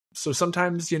So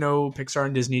sometimes, Pixar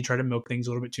and Disney try to milk things a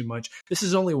little bit too much. This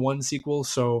is only one sequel,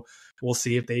 so we'll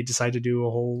see if they decide to do a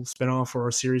whole spinoff or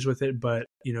a series with it. But,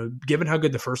 given how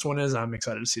good the first one is, I'm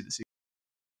excited to see the sequel.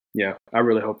 Yeah, I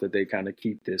really hope that they kind of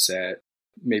keep this at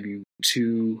maybe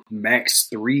 2, max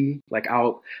 3. Like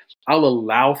I'll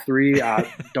allow 3.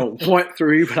 I don't want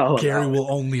 3, but I'll Gary allow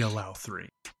will only allow 3.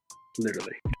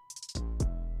 Literally.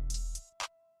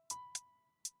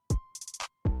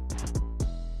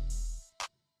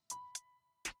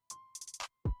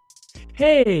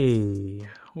 Hey,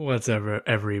 what's up,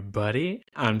 everybody?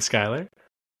 I'm Skyler.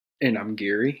 And I'm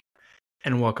Gary.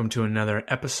 And welcome to another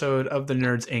episode of the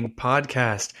Nerds Inc.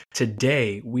 podcast.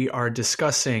 Today, we are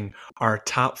discussing our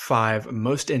top 5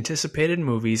 most anticipated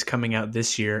movies coming out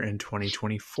this year in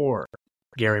 2024.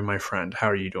 Gary, my friend, how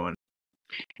are you doing?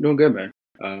 Doing good, man.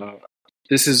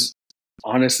 This is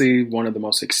honestly one of the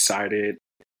most excited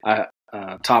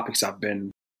topics I've been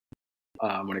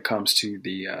when it comes to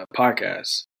the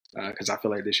podcast, because I feel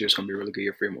like this year's going to be a really good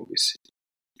year for your movies.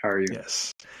 How are you?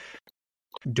 Yes.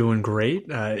 Doing great.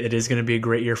 It is going to be a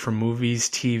great year for movies,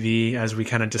 TV, as we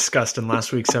kind of discussed in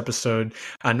last week's episode.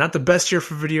 Not the best year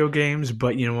for video games,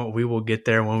 but you know what? We will get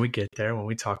there when we get there, when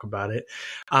we talk about it.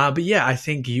 But yeah, I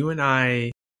think you and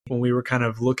I, when we were kind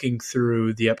of looking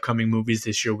through the upcoming movies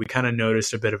this year, we kind of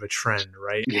noticed a bit of a trend,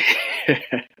 right?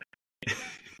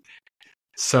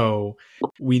 So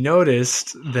we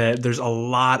noticed that there's a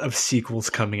lot of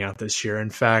sequels coming out this year. In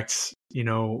fact,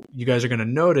 you guys are going to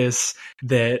notice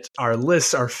that our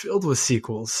lists are filled with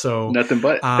sequels. So nothing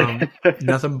but,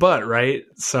 nothing but, right?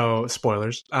 So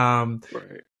spoilers. Right.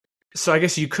 So I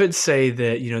guess you could say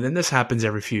that, then this happens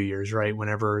every few years, right?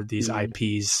 Whenever these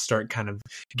IPs start kind of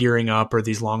gearing up or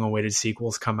these long awaited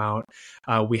sequels come out,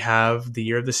 we have the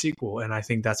year of the sequel. And I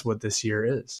think that's what this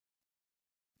year is.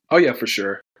 Oh yeah, for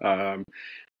sure.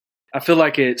 I feel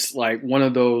like it's like one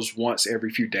of those once every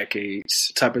few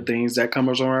decades type of things that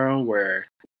comes around where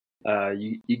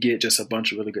you get just a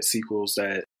bunch of really good sequels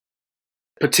that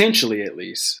potentially, at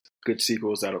least, good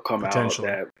sequels that'll come out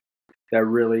that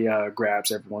really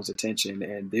grabs everyone's attention.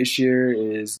 And this year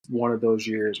is one of those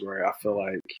years where I feel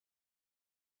like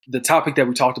the topic that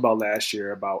we talked about last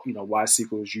year about, why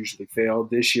sequels usually fail,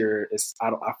 this year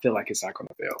I feel like it's not going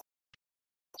to fail.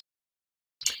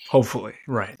 Hopefully,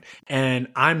 right. And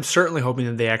I'm certainly hoping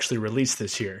that they actually release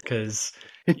this year because,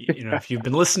 if you've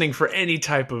been listening for any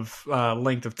type of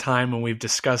length of time when we've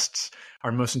discussed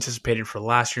our most anticipated for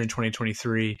last year in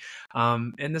 2023,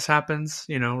 and this happens,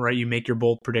 right? You make your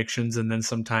bold predictions and then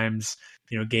sometimes,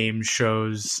 games,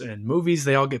 shows, and movies,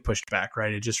 they all get pushed back,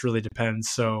 right? It just really depends.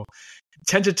 So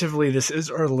tentatively, this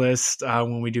is our list.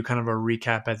 When we do kind of a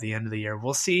recap at the end of the year,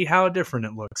 we'll see how different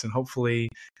it looks. And hopefully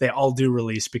they all do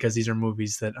release because these are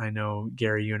movies that I know,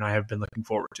 Gary, you and I have been looking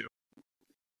forward to.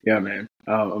 Yeah, man.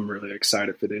 I'm really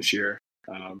excited for this year,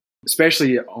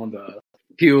 especially on the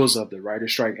heels of the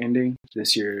writer's strike ending.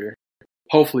 This year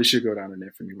hopefully should go down in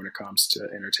infamy when it comes to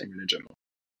entertainment in general.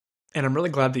 And I'm really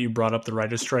glad that you brought up the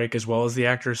writer's strike as well as the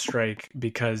actor's strike,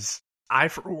 because I,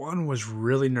 for one, was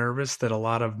really nervous that a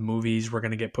lot of movies were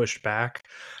going to get pushed back.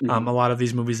 Mm-hmm. A lot of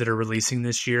these movies that are releasing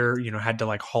this year, had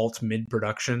to halt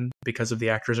mid-production because of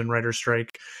the actors and writer's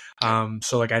strike.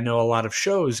 So I know a lot of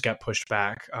shows got pushed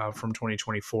back from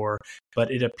 2024, but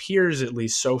it appears, at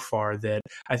least so far, that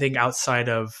I think outside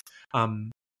of,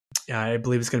 I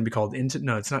believe it's going to be called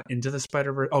it's not Into the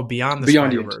Spider-Verse. Oh, Beyond the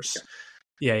Spider-Verse.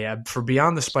 Yeah. For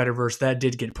Beyond the Spider-Verse, that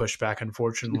did get pushed back,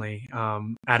 unfortunately,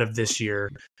 out of this year.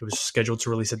 It was scheduled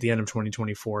to release at the end of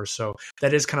 2024. So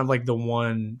that is kind of like the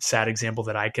one sad example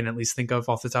that I can at least think of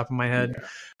off the top of my head.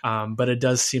 Yeah. But it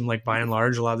does seem like, by and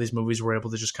large, a lot of these movies were able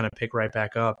to just kind of pick right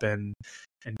back up and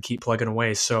keep plugging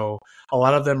away. So a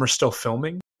lot of them are still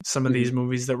filming some of these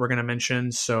movies that we're going to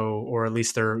mention. So, or at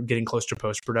least they're getting close to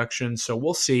post-production. So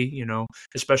we'll see,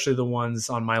 especially the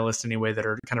ones on my list anyway, that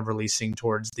are kind of releasing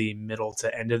towards the middle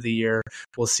to end of the year.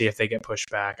 We'll see if they get pushed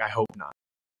back. I hope not.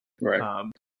 Right.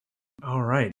 All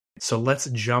right. So let's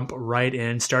jump right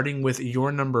in, starting with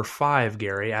your number 5,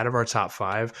 Gary. Out of our top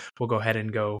 5, we'll go ahead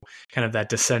and go kind of that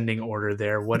descending order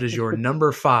there. What is your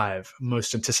number 5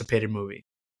 most anticipated movie?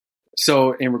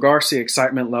 So in regards to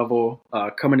excitement level,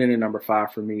 coming in at number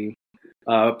 5 for me,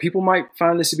 people might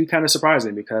find this to be kind of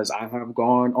surprising because I have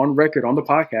gone on record on the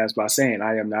podcast by saying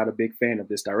I am not a big fan of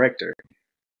this director.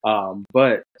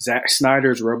 But Zack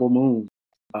Snyder's Rebel Moon,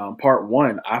 Part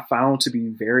 1, I found to be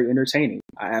very entertaining.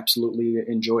 I absolutely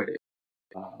enjoyed it.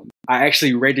 I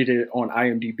actually rated it on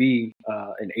IMDb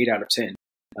an 8 out of 10,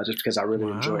 just because I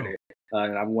really enjoyed it.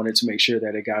 And I wanted to make sure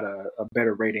that it got a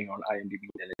better rating on IMDb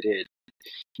than it did.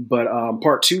 But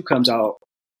Part 2 comes out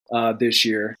this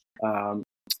year.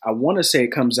 I want to say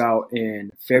it comes out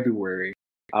in February.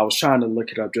 I was trying to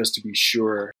look it up just to be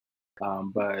sure.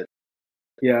 But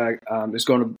yeah, it's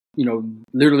going to,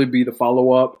 literally be the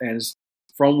follow up. And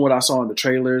from what I saw in the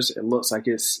trailers, it looks like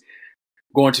it's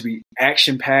going to be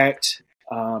action packed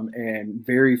and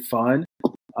very fun.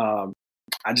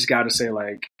 I just got to say,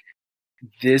 like,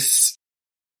 this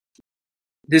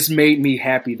made me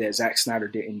happy that Zack Snyder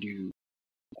didn't do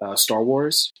Star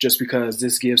Wars, just because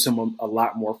this gives him a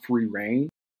lot more free reign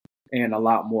and a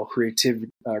lot more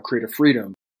creative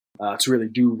freedom to really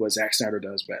do what Zack Snyder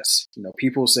does best.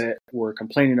 People were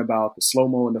complaining about the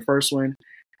slow-mo in the first one.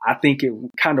 I think it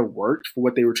kind of worked for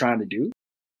what they were trying to do.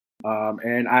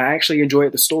 And I actually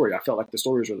enjoyed the story. I felt like the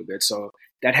story was really good. So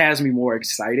that has me more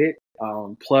excited.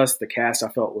 Plus the cast I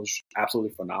felt was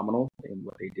absolutely phenomenal in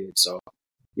what they did. So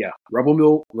yeah,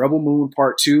 Rebel Moon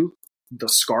Part 2, The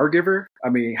Scargiver. I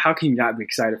mean, how can you not be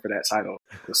excited for that title?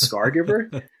 The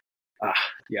Scargiver?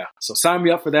 Yeah. So sign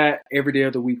me up for that every day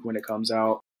of the week when it comes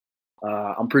out.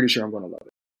 I'm pretty sure I'm going to love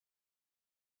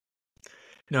it.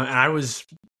 No, and I was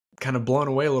kind of blown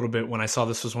away a little bit when I saw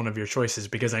this was one of your choices,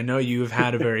 because I know you've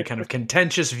had a very kind of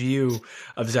contentious view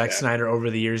of Zack Snyder over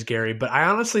the years, Gary. But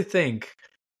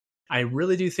I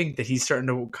really do think that he's starting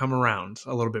to come around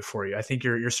a little bit for you. I think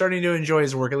you're starting to enjoy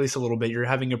his work at least a little bit. You're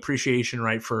having appreciation,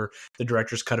 right, for the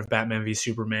director's cut of Batman v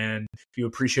Superman. You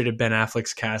appreciated Ben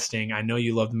Affleck's casting. I know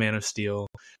you loved Man of Steel.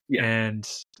 Yeah. And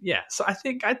yeah, so I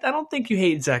don't think you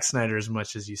hate Zack Snyder as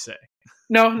much as you say.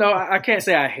 No, I can't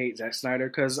say I hate Zack Snyder,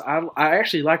 because I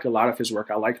actually like a lot of his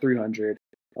work. I like 300.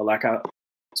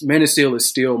 Man of Steel is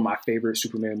still my favorite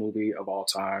Superman movie of all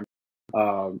time.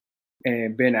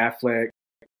 And Ben Affleck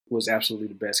was absolutely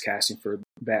the best casting for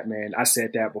Batman. I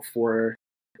said that before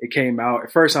it came out.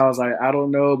 At first I was like, I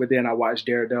don't know, but then I watched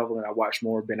Daredevil and I watched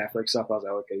more Ben Affleck stuff. I was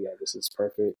like, okay, yeah, this is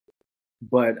perfect.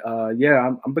 But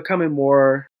yeah, I'm becoming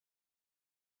more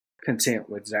content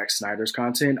with Zack Snyder's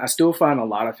content. I still find a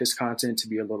lot of his content to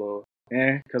be a little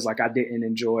because like I didn't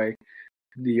enjoy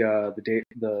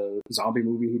the zombie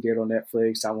movie he did on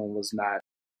Netflix. That one was not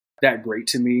that great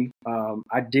to me.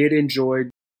 I did enjoy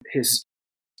his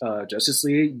Justice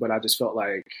League, but I just felt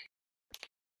like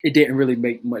it didn't really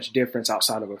make much difference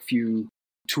outside of a few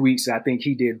tweaks that I think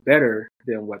he did better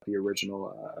than what the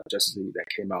original Justice League that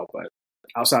came out. But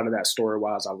outside of that,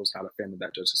 story-wise, I was not a fan of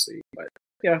that Justice League. But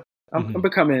yeah, I'm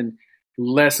becoming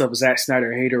less of a Zack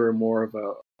Snyder hater and more of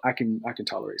a I can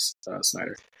tolerate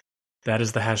Snyder. That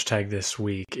is the hashtag this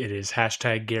week. It is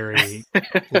hashtag Gary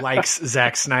likes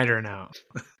Zack Snyder now.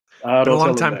 Been a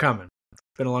long time coming.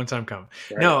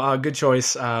 Right. No, good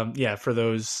choice. Yeah, for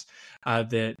those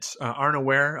that aren't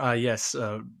aware, yes,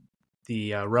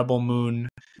 the Rebel Moon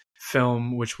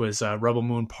film, which was Rebel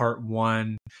Moon Part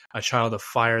 1, A Child of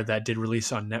Fire, that did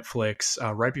release on Netflix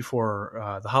right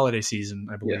before the holiday season,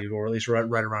 I believe, or at least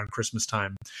right around Christmas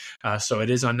time. So it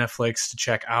is on Netflix to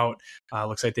check out.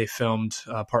 Looks like they filmed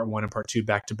Part 1 and Part 2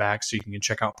 back to back, so you can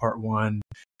check out Part 1.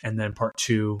 And then Part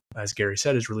 2, as Gary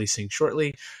said, is releasing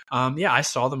shortly. Yeah, I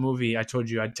saw the movie. I told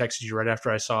you, I texted you right after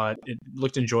I saw it. It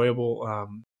looked enjoyable.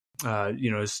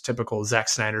 It's typical Zack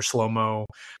Snyder slow-mo,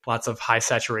 lots of high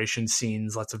saturation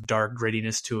scenes, lots of dark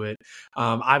grittiness to it.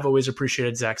 I've always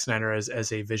appreciated Zack Snyder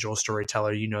as a visual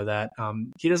storyteller. You know that.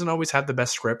 He doesn't always have the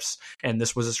best scripts, and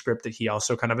this was a script that he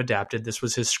also kind of adapted. This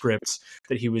was his script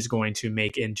that he was going to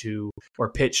make into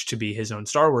or pitch to be his own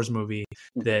Star Wars movie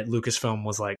that Lucasfilm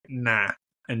was like, nah.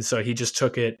 And so he just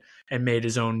took it and made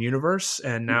his own universe.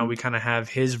 And now we kind of have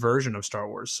his version of Star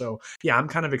Wars. So yeah, I'm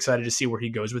kind of excited to see where he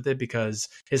goes with it, because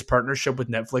his partnership with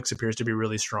Netflix appears to be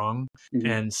really strong. Mm-hmm.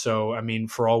 And so, I mean,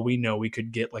 for all we know, we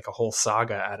could get like a whole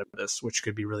saga out of this, which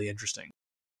could be really interesting.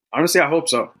 Honestly, I hope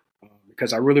so,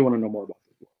 because I really want to know more about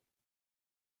this.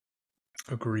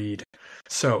 Agreed.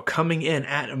 So coming in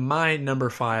at my number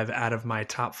 5 out of my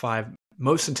top 5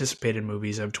 most anticipated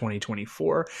movies of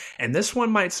 2024. And this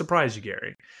one might surprise you,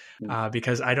 Gary,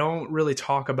 because I don't really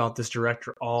talk about this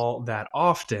director all that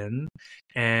often.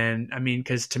 And I mean,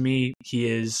 because to me, he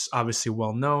is obviously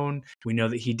well known. We know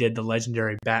that he did the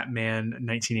legendary Batman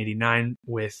 1989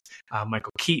 with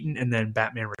Michael Keaton, and then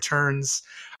Batman Returns.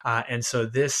 And so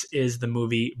this is the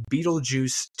movie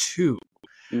Beetlejuice 2.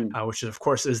 Which, of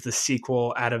course, is the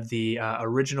sequel out of the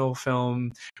original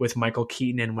film with Michael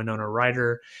Keaton and Winona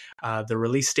Ryder. The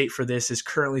release date for this is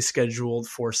currently scheduled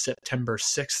for September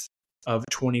 6th of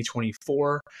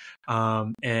 2024.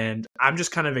 And I'm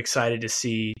just kind of excited to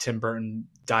see Tim Burton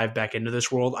dive back into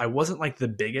this world. I wasn't like the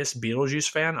biggest Beetlejuice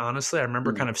fan, honestly. I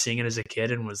remember kind of seeing it as a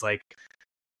kid and was like,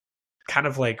 kind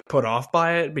of like put off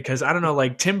by it, because I don't know,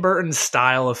 like Tim Burton's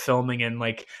style of filming and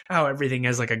like how everything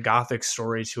has like a gothic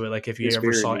story to it. Like if you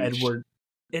ever saw Edward,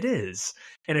 It is.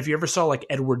 And if you ever saw like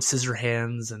Edward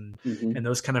Scissorhands and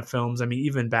those kind of films, I mean,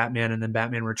 even Batman and then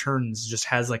Batman Returns just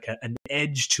has like an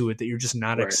edge to it that you're just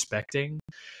not Right. expecting.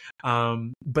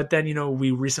 But then,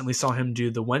 we recently saw him do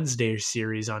the Wednesday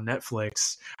series on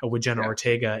Netflix with Jenna Yeah,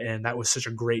 Ortega, and that was such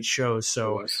a great show. it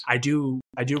So was. I do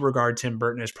regard Tim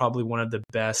Burton as probably one of the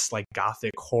best like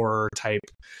gothic horror type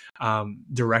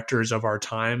directors of our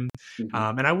time.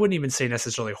 Hmm. And I wouldn't even say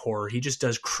necessarily horror. He just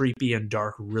does creepy and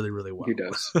dark really, really He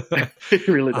well. does.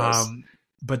 He really does.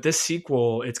 But this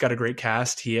sequel, it's got a great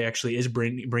cast. He actually is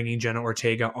bringing Jenna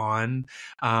Ortega on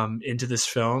into this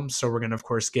film. So we're going to, of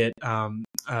course, get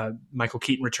Michael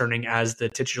Keaton returning as the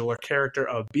titular character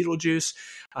of Beetlejuice.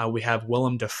 We have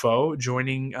Willem Dafoe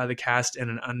joining the cast in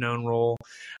an unknown role.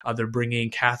 They're bringing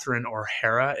Catherine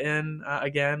O'Hara in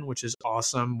again, which is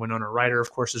awesome. Winona Ryder,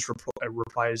 of course, is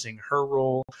reprising her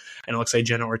role. And it looks like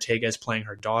Jenna Ortega is playing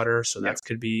her daughter. So that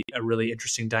could be a really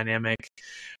interesting dynamic.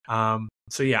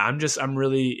 So yeah, I'm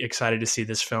really excited to see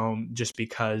this film just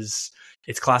because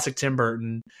it's classic Tim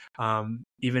Burton.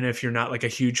 Even if you're not like a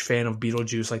huge fan of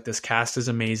Beetlejuice, like this cast is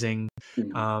amazing.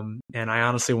 And I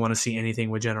honestly want to see anything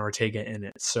with Jenna Ortega in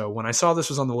it. So when I saw this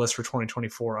was on the list for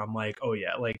 2024, I'm like, oh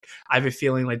yeah, like I have a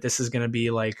feeling like this is going to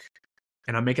be like,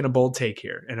 and I'm making a bold take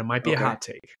here, and it might be a hot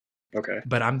take. Okay.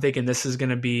 But I'm thinking this is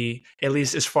going to be, at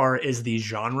least as far as the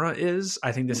genre is,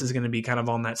 I think this is going to be kind of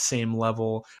on that same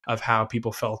level of how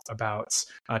people felt about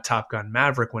Top Gun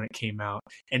Maverick when it came out.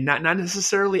 And not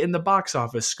necessarily in the box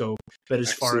office scope, but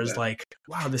as far as like,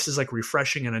 wow, this is like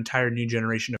refreshing. An entire new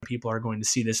generation of people are going to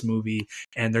see this movie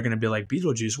and they're going to be like,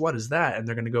 Beetlejuice, what is that? And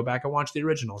they're going to go back and watch the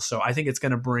original. So I think it's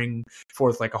going to bring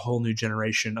forth like a whole new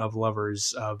generation of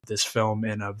lovers of this film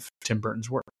and of Tim Burton's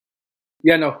work.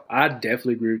 Yeah, no, I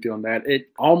definitely agree with you on that. It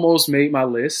almost made my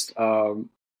list,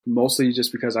 mostly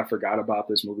just because I forgot about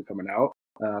this movie coming out.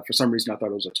 For some reason, I thought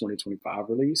it was a 2025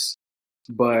 release.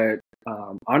 But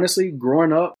honestly,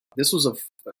 growing up, this was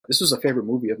a favorite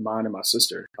movie of mine and my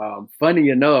sister. Funny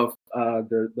enough,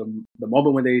 the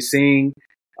moment when they sing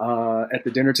at the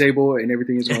dinner table and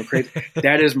everything is going crazy,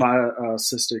 that is my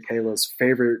sister Kayla's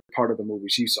favorite part of the movie.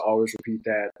 She used to always repeat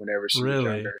that whenever she was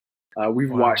younger.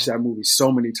 We've watched that movie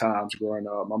so many times growing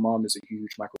up. My mom is a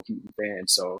huge Michael Keaton fan,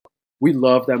 so we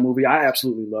love that movie. I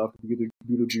absolutely love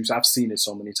Beetlejuice. I've seen it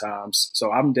so many times,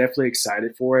 so I'm definitely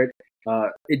excited for it.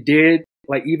 It did,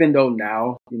 like, even though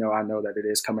now, I know that it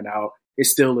is coming out, it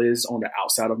still is on the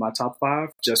outside of my top 5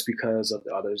 just because of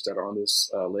the others that are on this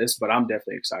list, but I'm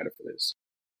definitely excited for this.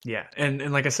 Yeah.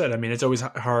 And like I said, I mean, it's always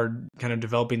hard kind of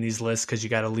developing these lists because you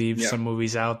got to leave some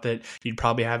movies out that you'd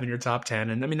probably have in your top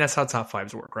 10. And I mean, that's how top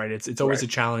 5s work, right? It's always a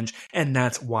challenge, and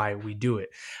that's why we do it.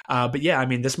 But yeah, I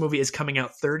mean, this movie is coming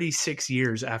out 36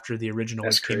 years after the original,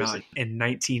 which came out in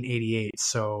 1988.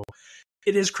 So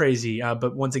it is crazy.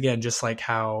 But once again, just like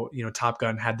how, Top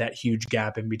Gun had that huge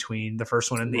gap in between the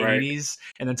first one in the 80s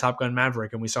and then Top Gun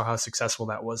Maverick, and we saw how successful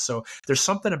that was. So there's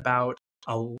something about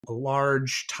a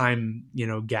large time,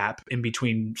 gap in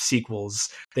between sequels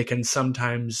that can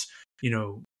sometimes,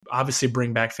 obviously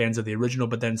bring back fans of the original,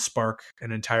 but then spark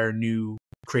an entire new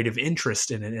creative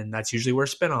interest in it. And that's usually where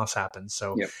spinoffs happen.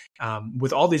 So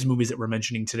with all these movies that we're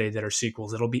mentioning today that are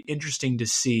sequels, it'll be interesting to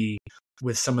see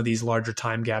with some of these larger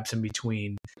time gaps in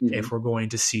between, if we're going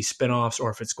to see spinoffs or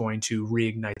if it's going to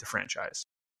reignite the franchise.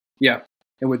 Yeah.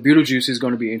 And with Beetlejuice, it's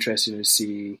going to be interesting to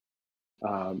see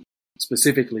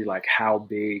specifically like how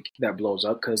big that blows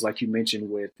up. Because like you mentioned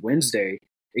with Wednesday,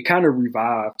 it kind of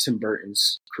revived Tim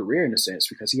Burton's career in a sense,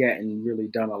 because he hadn't really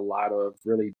done a lot of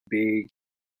really big,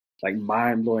 like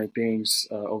mind-blowing things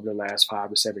over the last 5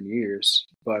 to 7 years.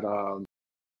 But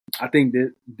I think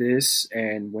that this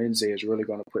and Wednesday is really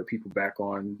going to put people back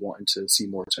on wanting to see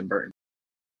more Tim Burton.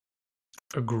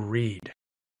 Agreed.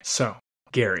 So,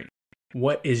 Gary,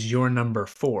 what is your number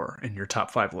 4 in your top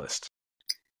 5 list?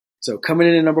 So coming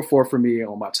in at number 4 for me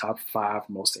on my top 5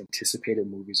 most anticipated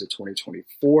movies of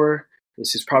 2024.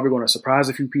 This is probably going to surprise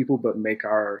a few people, but make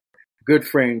our good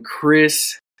friend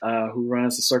Chris, who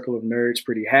runs the Circle of Nerds,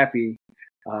 pretty happy.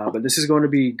 But this is going to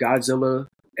be Godzilla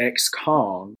x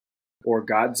Kong, or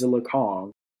Godzilla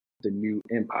Kong, The New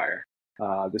Empire.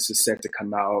 This is set to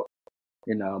come out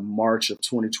in March of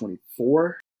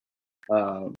 2024.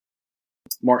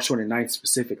 March 29th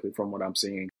specifically, from what I'm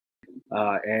seeing.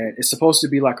 And it's supposed to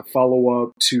be like a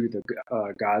follow-up to the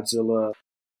Godzilla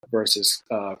versus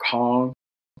Kong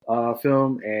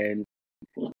film. And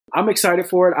I'm excited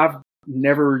for it. I've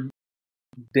never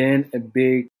been a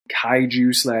big kaiju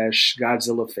 /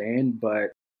 Godzilla fan,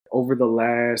 but over the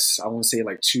last, I want to say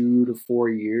like 2 to 4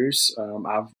 years,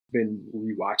 I've been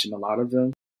rewatching a lot of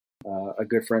them. A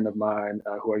good friend of mine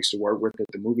who I used to work with at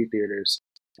the movie theaters,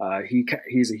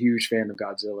 He's a huge fan of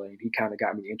Godzilla, and he kind of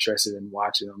got me interested in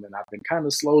watching them. And I've been kind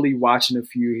of slowly watching a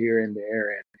few here and there.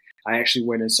 And I actually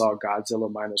went and saw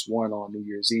Godzilla -1 on New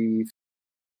Year's Eve.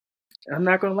 And I'm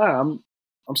not gonna lie,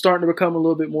 I'm starting to become a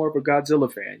little bit more of a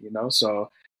Godzilla fan, you know. So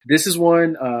this is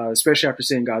one, especially after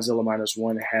seeing Godzilla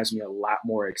 -1, it has me a lot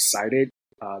more excited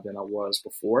than I was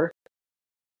before.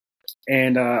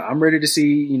 And I'm ready to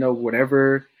see, you know,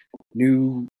 whatever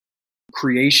new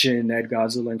creation that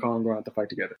Godzilla and Kong are going to have to fight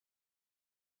together.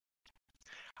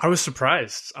 I was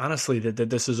surprised, honestly, that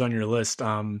this is on your list.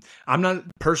 I'm not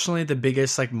personally the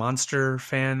biggest like monster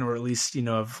fan, or at least, you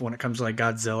know, of when it comes to like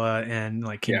Godzilla and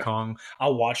like King Kong.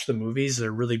 I'll watch the movies;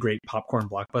 they're really great popcorn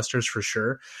blockbusters for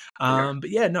sure. But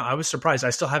yeah, no, I was surprised.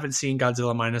 I still haven't seen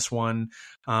Godzilla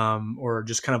 -1, or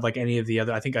just kind of like any of the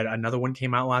other. I think another one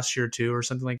came out last year too, or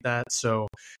something like that. So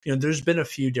you know, there's been a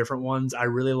few different ones. I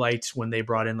really liked when they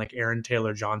brought in like Aaron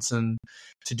Taylor Johnson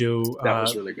to do that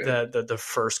was really good. the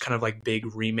first kind of like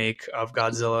big remake of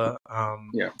Godzilla.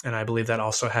 And I believe that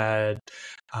also had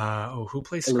who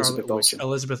plays Scarlet Witch?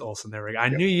 Elizabeth Olsen. There we go. I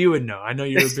knew you would know. I know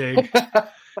you're a big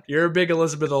you're a big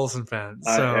Elizabeth Olsen fan.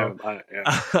 So I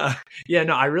am. yeah,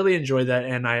 no, I really enjoyed that,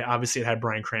 and I obviously it had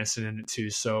Bryan Cranston in it too.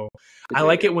 So I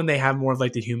like it when they have more of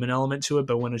like the human element to it,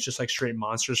 but when it's just like straight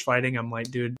monsters fighting, I'm like,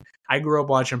 dude, I grew up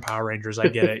watching Power Rangers. I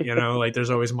get it, you know, like there's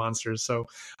always monsters. So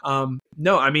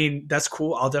no, I mean, that's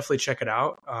cool. I'll definitely check it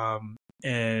out.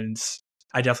 And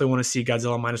I definitely want to see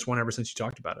Godzilla -1 ever since you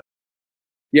talked about it.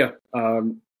 Yeah.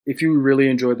 If you really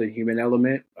enjoy the human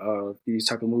element of these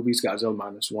type of movies, Godzilla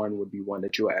 -1 would be one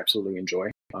that you'll absolutely enjoy.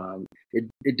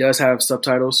 It does have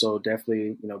subtitles, so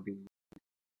definitely, you know, be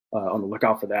on the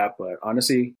lookout for that. But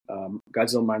honestly,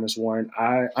 Godzilla -1,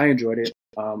 I enjoyed it.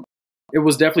 It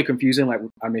was definitely confusing, like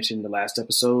I mentioned in the last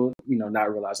episode, you know,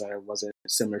 not realizing that it wasn't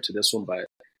similar to this one, but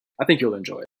I think you'll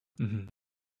enjoy it. Mm-hmm.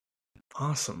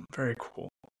 Awesome. Very cool.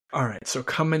 All right. So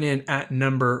coming in at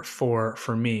number 4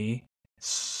 for me,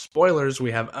 spoilers,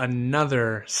 we have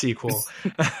another sequel.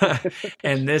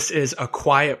 And this is A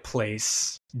Quiet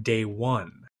Place Day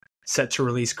 1, set to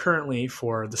release currently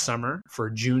for the summer, for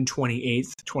June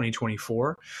 28th,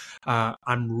 2024.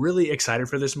 I'm really excited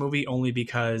for this movie only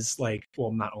because, like,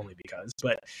 well, not only because,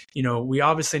 but, you know, we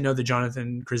obviously know that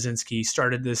Jonathan Krasinski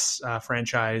started this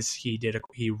franchise. He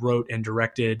wrote and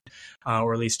directed,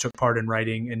 or at least took part in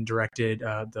writing and directed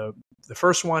the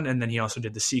first one, and then he also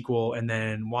did the sequel, and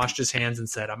then washed his hands and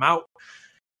said, I'm out.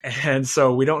 And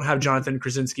so we don't have Jonathan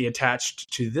Krasinski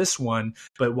attached to this one,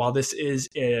 but while this is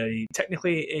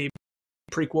technically a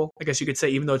prequel, I guess you could say,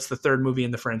 even though it's the third movie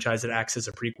in the franchise, it acts as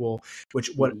a prequel,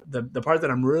 which the part that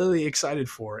I'm really excited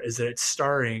for is that it's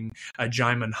starring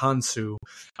Djimon Hounsou,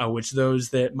 which those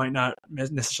that might not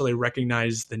necessarily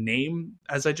recognize the name,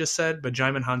 as I just said, but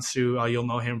Djimon Hounsou, you'll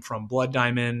know him from Blood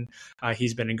Diamond.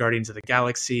 He's been in Guardians of the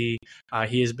Galaxy.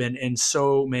 He has been in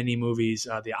so many movies,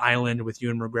 The Island with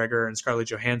Ewan McGregor and Scarlett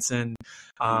Johansson.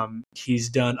 He's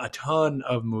done a ton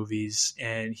of movies,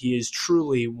 and he is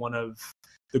truly one of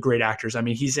the great actors. I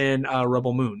mean, he's in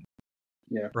Rebel Moon.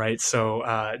 Yeah. Right. So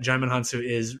Djimon Hounsou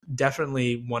is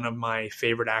definitely one of my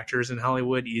favorite actors in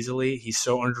Hollywood, easily. He's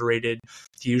so underrated.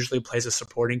 He usually plays a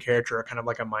supporting character or kind of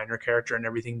like a minor character in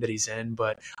everything that he's in,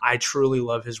 but I truly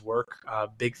love his work.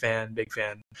 Big fan.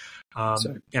 And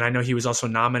I know he was also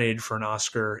nominated for an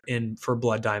Oscar for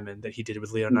Blood Diamond that he did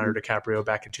with Leonardo DiCaprio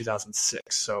back in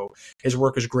 2006. So his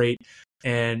work is great.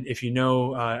 And if you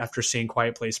know, after seeing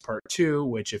Quiet Place Part 2,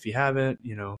 which if you haven't,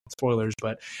 you know, spoilers,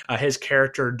 but his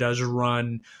character does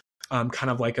run kind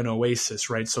of like an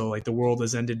oasis, right? So like the world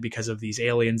has ended because of these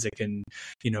aliens that can,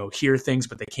 you know, hear things,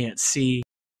 but they can't see.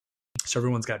 So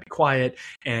everyone's got to be quiet,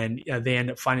 and they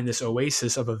end up finding this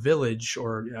oasis of a village,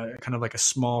 or kind of like a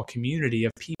small community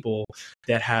of people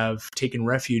that have taken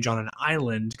refuge on an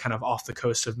island kind of off the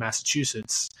coast of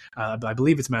Massachusetts. I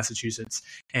believe it's Massachusetts,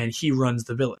 and he runs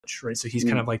the village, right? So he's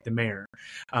kind of like the mayor.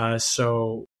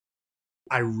 So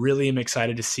I really am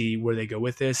excited to see where they go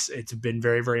with this. It's been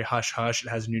very, very hush-hush. It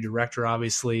has a new director,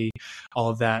 obviously, all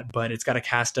of that. But it's got a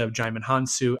cast of Djimon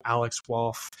Hounsou, Alex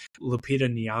Wolff,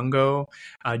 Lupita Nyong'o,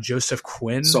 Joseph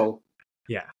Quinn. So,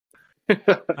 yeah.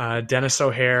 Dennis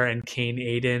O'Hare and Kane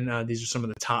Aiden. These are some of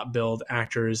the top billed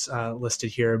actors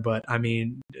listed here. But, I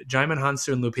mean, Djimon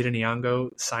Hounsou and Lupita Nyong'o,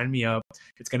 sign me up.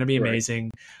 It's going to be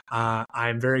amazing. Right.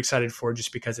 I'm very excited for it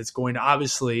just because it's going to,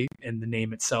 obviously, in the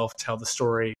name itself, tell the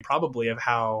story probably of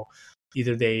how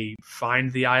either they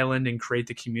find the island and create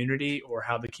the community, or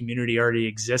how the community already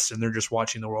exists and they're just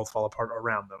watching the world fall apart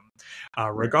around them.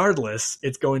 Regardless,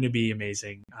 it's going to be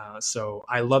amazing. So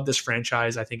I love this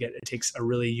franchise. I think it takes a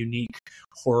really unique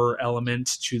horror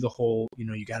element to the whole,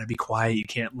 you got to be quiet. You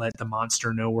can't let the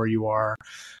monster know where you are.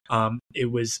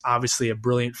 It was obviously a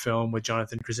brilliant film with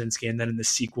Jonathan Krasinski. And then in the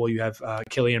sequel, you have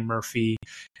Cillian Murphy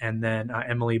and then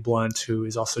Emily Blunt, who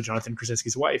is also Jonathan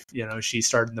Krasinski's wife. She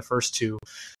starred in the first two.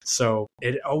 So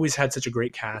it always had such a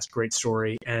great cast, great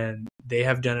story. And they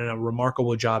have done a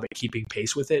remarkable job at keeping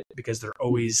pace with it, because they're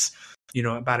always,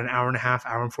 about an hour and a half,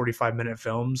 hour and 45-minute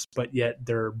films, but yet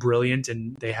they're brilliant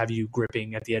and they have you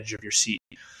gripping at the edge of your seat.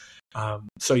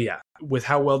 So yeah, with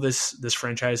how well this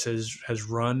franchise has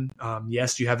run,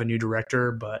 yes, you have a new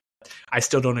director, but I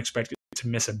still don't expect it to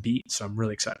miss a beat. So I'm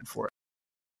really excited for it.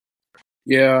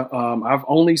 Yeah, I've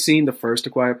only seen the first A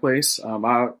Quiet Place.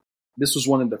 This was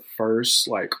one of the first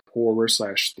like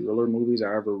horror/thriller movies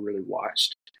I ever really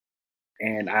watched,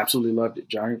 and I absolutely loved it.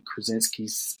 John Krasinski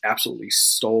absolutely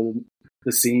stole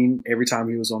the scene every time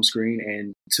he was on screen,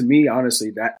 and to me,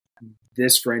 honestly, that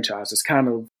this franchise is kind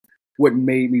of what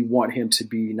made me want him to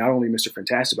be not only Mr.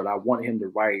 Fantastic, but I want him to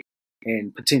write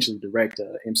and potentially direct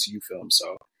a MCU film.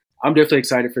 So I'm definitely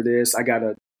excited for this. I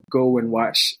gotta go and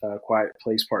watch Quiet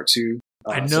Place Part 2.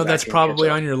 I know that's probably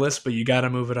on your list, but you got to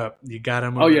move it up. You got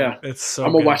to move it up. It's so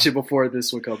I'm going to watch it before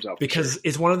this one comes out. Because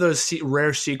it's one of those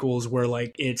rare sequels where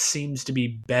like it seems to be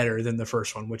better than the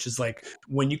first one, which is like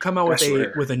when you come out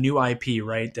with a new IP,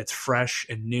 right, that's fresh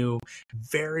and new,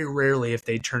 very rarely if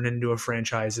they turn it into a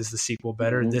franchise is the sequel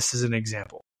better. Mm-hmm. This is an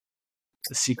example.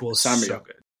 The sequel is so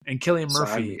good. And Cillian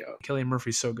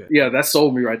Murphy's so good. Yeah, that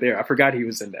sold me right there. I forgot he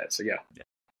was in that. So yeah.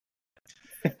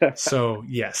 So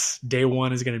yes, day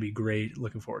one is going to be great.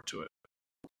 Looking forward to it.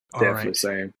 Definitely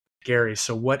same. Gary,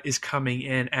 so what is coming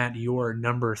in at your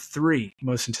number 3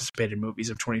 most anticipated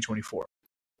movies of 2024?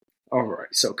 All right.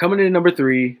 So coming in at number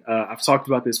 3, I've talked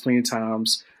about this plenty of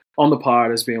times on the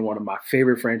pod as being one of my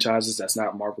favorite franchises that's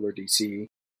not Marvel or DC.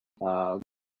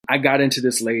 I got into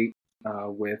this late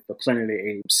with the Planet of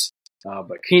the Apes,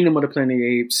 but Kingdom of the Planet of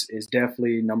the Apes is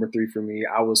definitely number 3 for me.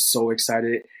 I was so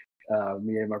excited.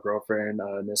 Me and my girlfriend,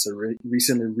 Nessa,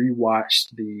 recently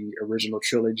rewatched the original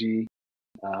trilogy.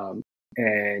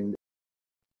 And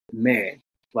man,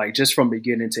 like just from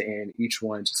beginning to end, each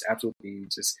one just absolutely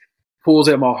just pulls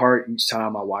at my heart each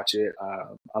time I watch it.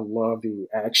 I love the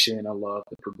action. I love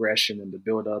the progression and the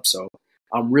build up. So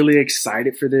I'm really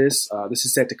excited for this. This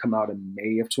is set to come out in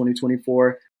May of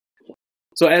 2024.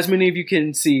 So as many of you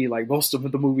can see, like most of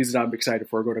the movies that I'm excited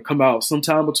for are going to come out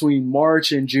sometime between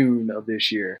March and June of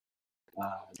this year.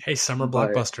 Hey, summer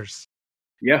blockbusters.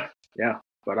 Yeah.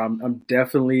 But I'm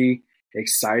definitely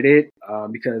excited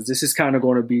because this is kind of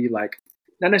going to be like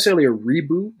not necessarily a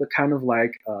reboot, but kind of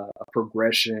like a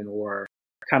progression or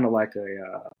kind of like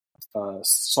a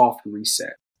soft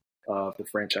reset of the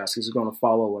franchise. Because it's going to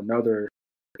follow another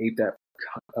ape that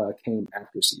came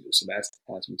after Cedar. So that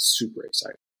has me super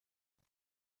excited.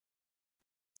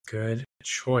 Good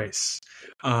choice.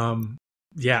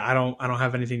 Yeah, I don't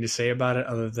have anything to say about it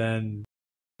other than,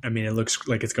 I mean, it looks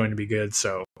like it's going to be good.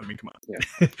 So, I mean, come on.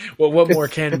 Yeah. Well, what more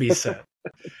can be said?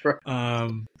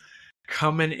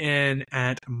 Coming in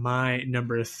at my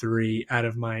number 3 out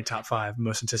of my top 5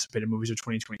 most anticipated movies of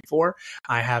 2024,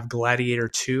 I have Gladiator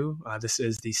 2. This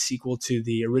is the sequel to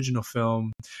the original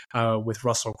film with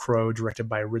Russell Crowe, directed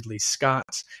by Ridley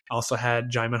Scott. Also had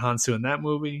Jaimin Hansu in that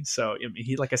movie. So, I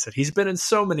mean, like I said, he's been in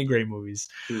so many great movies.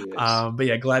 But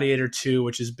yeah, Gladiator 2,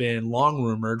 which has been long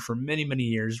rumored for many, many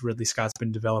years. Ridley Scott's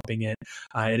been developing it.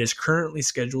 It is currently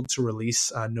scheduled to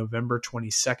release November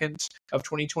 22nd of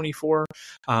 2024.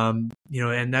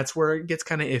 And that's where it gets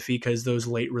kind of iffy because those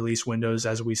late release windows,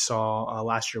 as we saw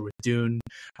last year with Dune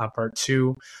Part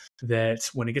 2, that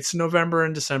when it gets to November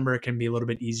and December, it can be a little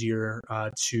bit easier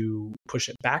to push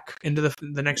it back into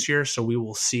the next year. So we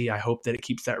will see. I hope that it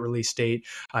keeps that release date.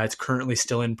 It's currently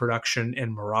still in production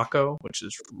in Morocco, which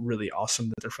is really awesome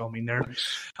that they're filming there.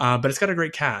 But it's got a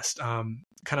great cast.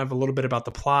 Kind of a little bit about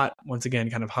the plot. Once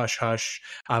again, kind of hush hush.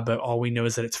 But all we know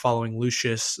is that it's following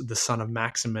Lucius, the son of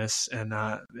Maximus, and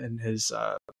his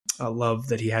love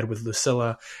that he had with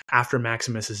Lucilla after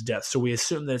Maximus's death. So we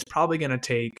assume that it's probably going to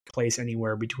take place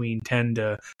anywhere between 10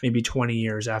 to maybe 20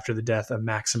 years after the death of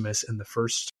Maximus in the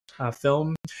first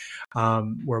film,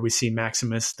 where we see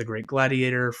Maximus, the great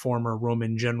gladiator, former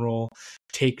Roman general,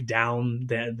 take down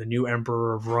the new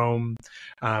emperor of Rome,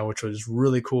 which was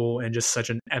really cool and just such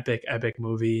an epic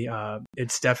movie.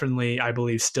 It's definitely, I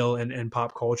believe, still in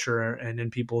pop culture and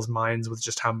in people's minds with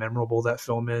just how memorable that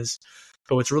film is.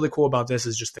 But what's really cool about this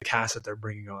is just the cast that they're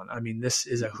bringing on. I mean, this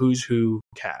is a who's who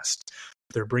cast.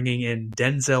 They're bringing in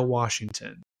Denzel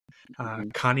Washington.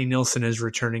 Connie Nielsen is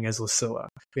returning as Lucilla.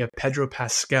 We have Pedro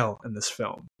Pascal in this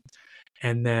film.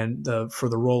 And then for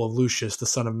the role of Lucius, the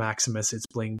son of Maximus, it's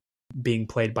being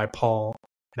played by Paul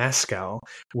Mescal,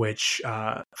 which,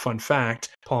 fun fact,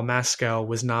 Paul Mescal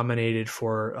was nominated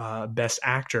for Best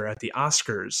Actor at the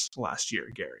Oscars last year,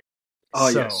 Gary. Oh,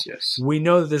 so yes. We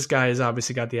know that this guy has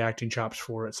obviously got the acting chops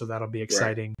for it, so that'll be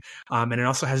exciting. Right. And it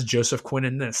also has Joseph Quinn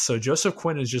in this. So Joseph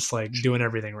Quinn is just like doing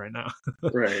everything right now,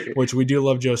 right? Which we do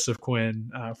love Joseph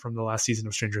Quinn from the last season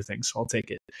of Stranger Things, so I'll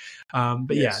take it. But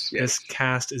this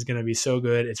cast is going to be so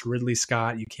good. It's Ridley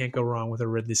Scott. You can't go wrong with a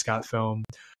Ridley Scott film.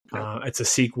 It's a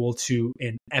sequel to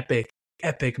an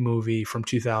epic movie from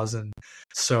 2000.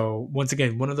 So once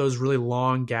again, one of those really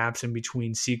long gaps in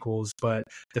between sequels, but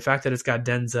the fact that it's got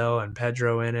Denzel and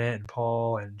Pedro in it and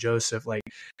Paul and Joseph, like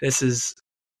this is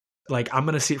like, I'm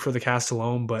going to see it for the cast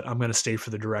alone, but I'm going to stay for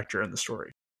the director and the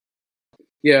story.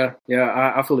 Yeah.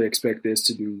 I fully expect this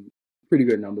to do pretty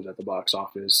good numbers at the box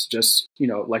office. Just,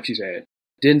 like you said,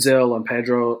 Denzel and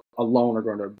Pedro alone are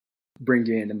going to bring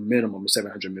in a minimum of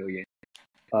 700 million.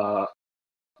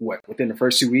 Within the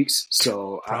first 2 weeks.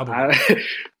 So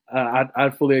I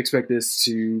fully expect this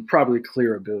to probably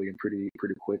clear $1 billion pretty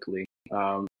quickly.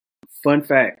 Fun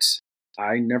fact,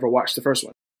 I never watched the first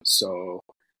one. So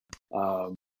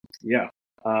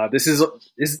this is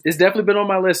it's definitely been on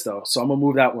my list though. So I'm gonna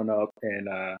move that one up and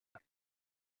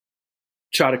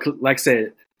try to, like I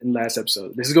said in the last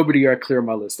episode, this is going to be the year I clear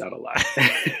my list out a lot.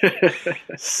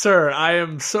 Sir, I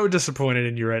am so disappointed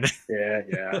in you right now.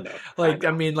 Yeah, I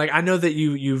know. I know that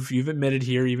you've admitted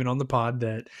here, even on the pod,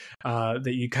 that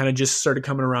that you kind of just started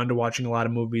coming around to watching a lot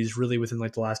of movies really within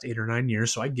like the last 8 or 9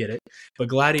 years, so I get it. But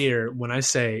Gladiator, when I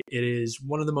say it is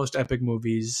one of the most epic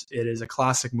movies, it is a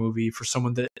classic movie for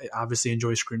someone that obviously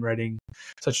enjoys screenwriting,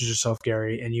 such as yourself,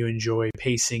 Gary, and you enjoy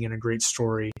pacing and a great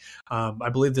story. I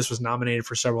believe this was nominated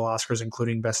for several Oscars,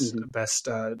 including best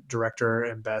director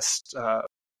and best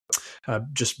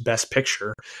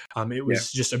picture. It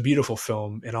was just a beautiful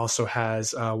film. It also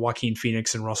has Joaquin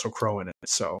Phoenix and Russell Crowe in it.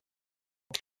 So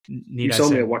you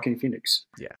sold me at Joaquin Phoenix.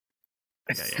 Yeah.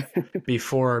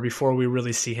 Before we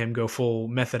really see him go full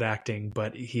method acting,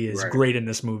 but he is great in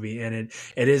this movie, and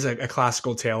it is a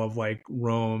classical tale of like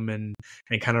Rome and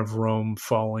kind of Rome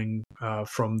falling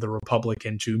from the Republic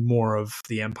into more of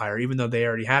the Empire. Even though they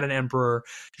already had an emperor,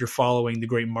 you're following the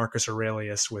great Marcus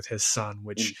Aurelius with his son,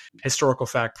 which historical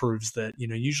fact proves that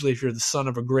usually if you're the son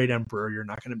of a great emperor, you're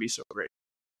not going to be so great.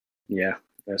 Yeah,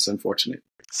 that's unfortunate.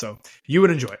 So you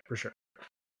would enjoy it for sure.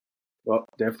 Well,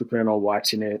 definitely plan on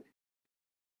watching it.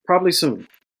 Probably soon.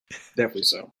 Definitely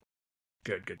so.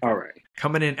 Good. All right.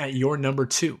 Coming in at your number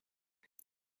 2.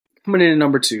 Coming in at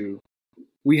number 2,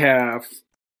 we have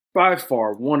by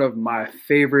far one of my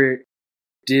favorite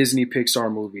Disney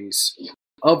Pixar movies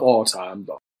of all time.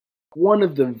 One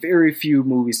of the very few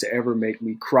movies to ever make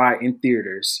me cry in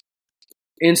theaters.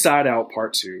 Inside Out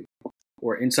Part 2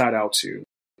 or Inside Out 2.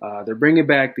 They're bringing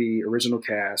back the original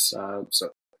cast. So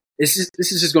this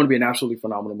is just going to be an absolutely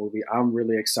phenomenal movie. I'm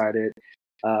really excited.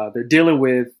 They're dealing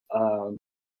with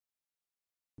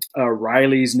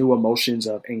Riley's new emotions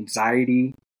of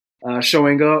anxiety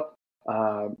showing up.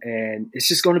 And it's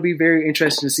just going to be very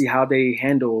interesting to see how they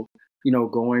handle,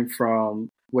 going from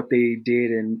what they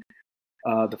did in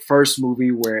the first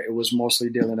movie where it was mostly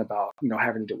dealing about,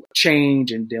 having to deal with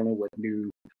change and dealing with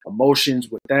new emotions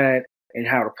with that and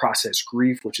how to process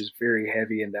grief, which is very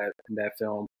heavy in that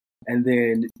film. And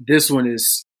then this one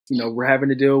is, we're having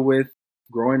to deal with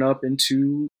growing up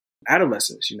into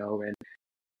adolescence, and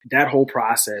that whole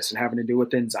process and having to deal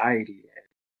with anxiety.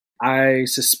 I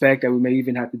suspect that we may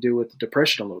even have to deal with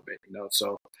depression a little bit,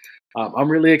 So I'm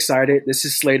really excited. This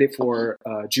is slated for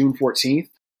June 14th.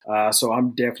 So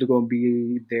I'm definitely going to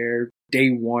be there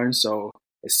day one. So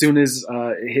as soon as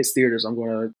it hits theaters, I'm going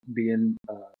to be in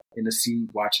the seat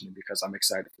watching it because I'm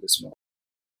excited for this film.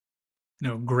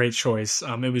 No, great choice.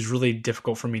 It was really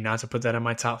difficult for me not to put that in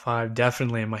my top 5.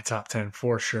 Definitely in my top 10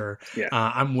 for sure. Yeah.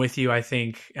 I'm with you. I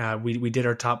think we did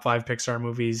our top 5 Pixar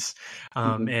movies,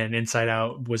 and Inside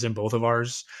Out was in both of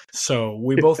ours. So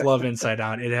we both love Inside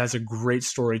Out. It has a great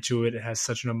story to it. It has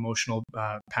such an emotional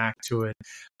pack to it.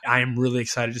 I am really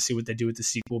excited to see what they do with the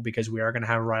sequel because we are going to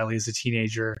have Riley as a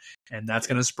teenager, and that's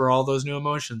going to spur all those new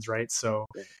emotions, right? So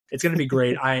it's going to be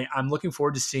great. I'm looking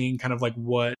forward to seeing kind of like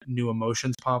what new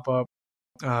emotions pop up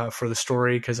for the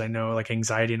story, because I know like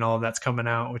anxiety and all of that's coming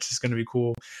out, which is going to be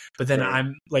cool. But then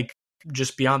I'm like,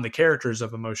 just beyond the characters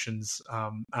of emotions,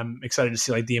 I'm excited to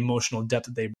see like the emotional depth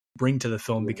that they bring to the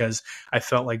film, because I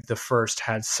felt like the first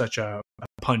had such a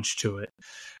punch to it.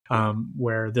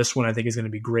 Where this one I think is going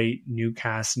to be great. New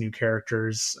cast, new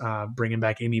characters, bringing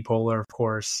back Amy Poehler, of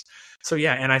course. So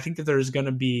yeah, and I think that there's going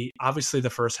to be, obviously the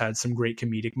first had some great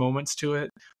comedic moments to it,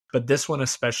 but this one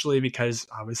especially, because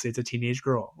obviously it's a teenage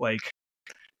girl. Like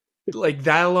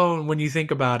that alone, when you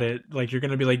think about it, like you're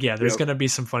going to be like, yeah, there's going to be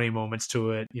some funny moments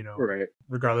to it, Right.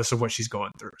 regardless of what she's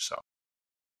going through. So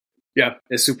yeah,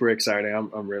 it's super exciting.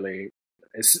 I'm really.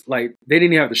 It's like they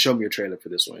didn't even have to show me a trailer for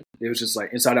this one. It was just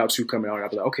like Inside Out 2 coming out. And I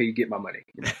was like, okay, you get my money.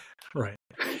 Right.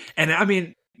 And I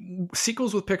mean,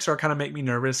 sequels with Pixar kind of make me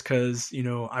nervous because,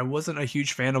 I wasn't a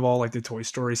huge fan of all like the Toy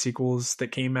Story sequels that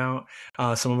came out.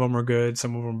 Some of them were good.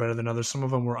 Some of them were better than others. Some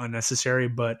of them were unnecessary,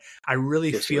 but I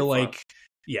really feel like,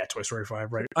 Toy Story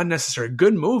 5, right? Unnecessary.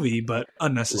 Good movie, but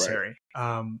unnecessary.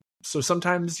 Right. So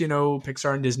sometimes,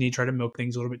 Pixar and Disney try to milk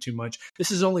things a little bit too much.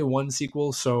 This is only one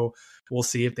sequel, so we'll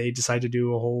see if they decide to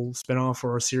do a whole spinoff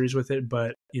or a series with it.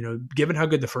 But, given how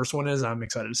good the first one is, I'm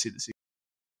excited to see the sequel.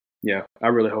 Yeah, I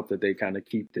really hope that they kind of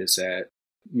keep this at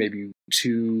maybe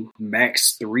 2,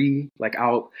 max 3. Like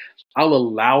I'll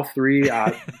allow 3.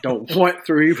 I don't want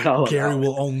 3, but I'll Gary allow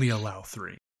will only allow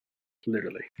 3.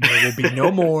 Literally. There will be no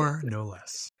more, no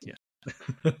less. Yeah.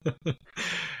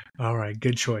 All right,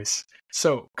 good choice.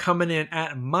 So coming in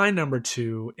at my number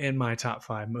 2 in my top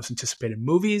 5 most anticipated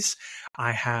movies,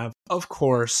 I have, of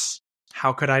course,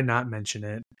 how could I not mention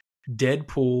it?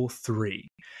 Deadpool 3.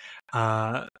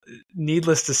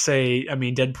 Needless to say, I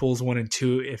mean, Deadpool's 1 and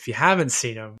 2, if you haven't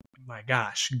seen them, my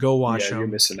gosh, go watch them. You're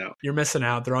missing out. You're missing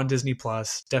out. They're on Disney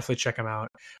Plus. Definitely check them out.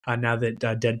 Now that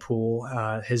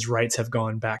Deadpool, his rights have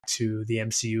gone back to the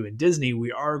MCU and Disney,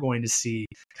 we are going to see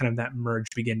kind of that merge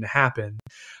begin to happen.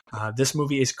 This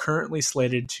movie is currently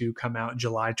slated to come out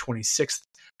July 26th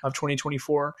of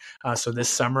 2024. So this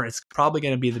summer, it's probably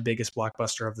going to be the biggest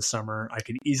blockbuster of the summer. I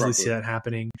could easily see that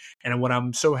happening. And what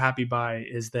I'm so happy by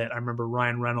is that I remember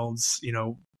Ryan Reynolds,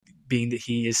 being that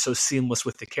he is so seamless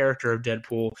with the character of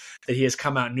Deadpool, that he has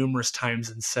come out numerous times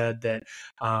and said that,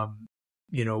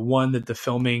 one, that the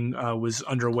filming was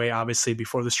underway, obviously,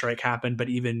 before the strike happened, but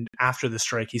even after the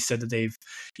strike, he said that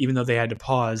even though they had to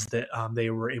pause, that they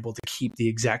were able to keep the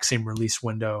exact same release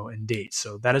window and date.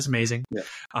 So that is amazing. Yeah.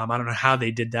 I don't know how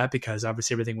they did that, because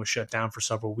obviously everything was shut down for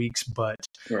several weeks,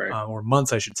 or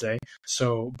months, I should say.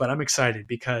 So, but I'm excited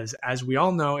because, as we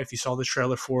all know, if you saw the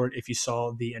trailer for it, if you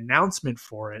saw the announcement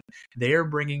for it, they are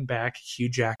bringing back Hugh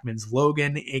Jackman's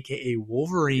Logan, aka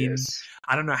Wolverine. Yes.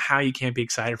 I don't know how you can't be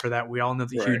excited for that. We all know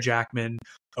that Hugh Jackman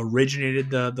originated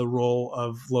the role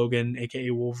of Logan, aka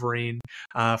Wolverine,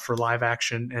 for live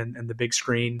action and the big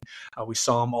screen. We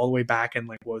saw him all the way back in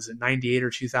 98 or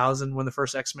 2000 when the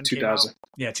first X-Men came out?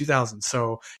 Yeah, 2000.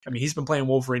 So I mean, he's been playing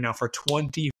Wolverine now for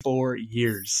 24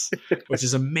 years, which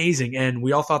is amazing. And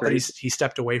we all thought that he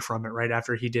stepped away from it right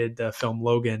after he did the film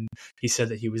Logan. He said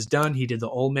that he was done. He did the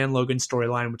Old Man Logan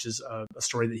storyline, which is a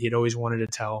story that he had always wanted to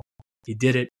tell. He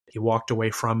did it. He walked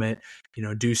away from it,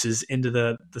 deuces into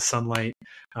the sunlight.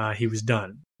 He was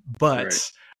done.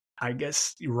 But I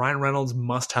guess Ryan Reynolds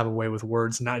must have a way with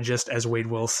words, not just as Wade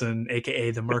Wilson,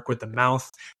 a.k.a. the Merc with the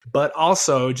Mouth, but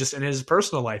also just in his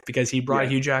personal life, because he brought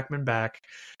Hugh Jackman back.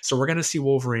 So we're going to see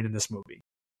Wolverine in this movie.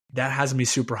 That has me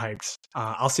super hyped.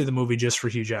 I'll see the movie just for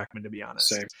Hugh Jackman, to be honest.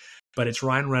 Same. But it's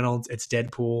Ryan Reynolds. It's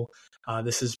Deadpool.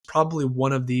 This is probably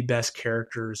one of the best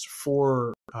characters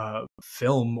for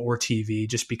film or TV,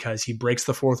 just because he breaks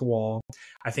the fourth wall.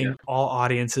 I think all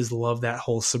audiences love that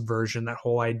whole subversion, that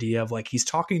whole idea of he's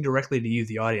talking directly to you,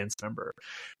 the audience member,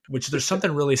 which there's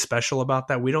something really special about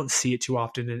that. We don't see it too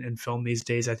often in film these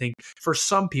days. I think for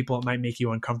some people it might make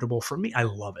you uncomfortable. For me, I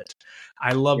love it.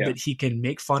 I love that he can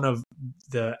make fun of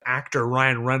the actor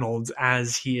Ryan Reynolds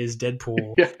as he is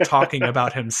Deadpool, talking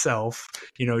about himself,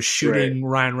 shooting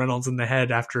Ryan Reynolds in the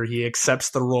head after he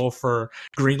accepts the role for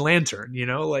Green Lantern,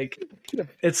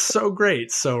 it's so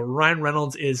great. So Ryan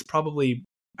Reynolds is probably,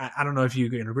 I don't know if you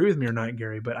can agree with me or not,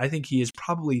 Gary, but I think he is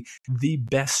probably the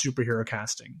best superhero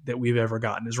casting that we've ever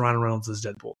gotten, is Ryan Reynolds as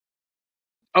Deadpool.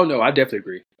 Oh, no, I definitely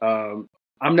agree.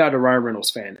 I'm not a Ryan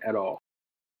Reynolds fan at all.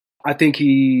 I think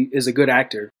he is a good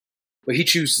actor, but he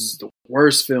chooses the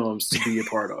worst films to be a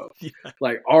part of.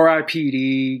 Like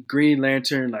R.I.P.D., Green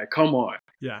Lantern, come on.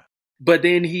 Yeah. But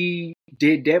then he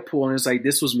did Deadpool, and it's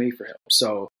this was made for him.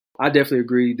 So I definitely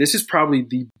agree. This is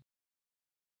probably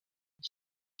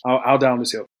I'll down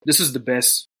this hill. This is the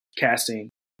best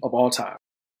casting of all time.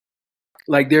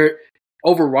 They're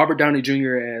over Robert Downey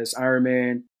Jr. as Iron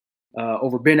Man,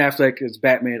 over Ben Affleck as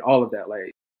Batman, all of that.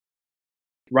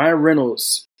 Ryan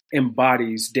Reynolds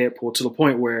embodies Deadpool to the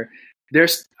point where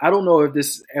I don't know if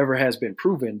this ever has been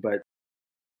proven, but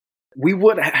we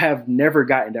would have never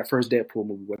gotten that first Deadpool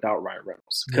movie without Ryan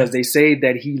Reynolds, because they say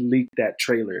that he leaked that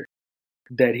trailer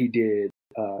that he did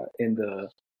in the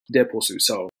Deadpool suit.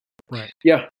 So,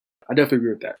 yeah, I definitely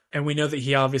agree with that. And we know that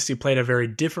he obviously played a very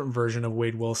different version of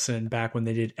Wade Wilson back when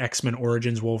they did X-Men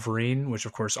Origins Wolverine, which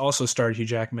of course also starred Hugh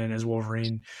Jackman as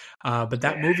Wolverine. But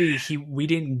that movie, we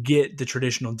didn't get the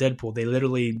traditional Deadpool. They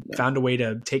literally found a way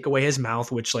to take away his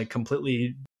mouth, which like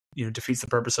completely defeats the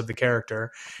purpose of the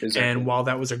character. Exactly. And while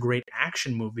that was a great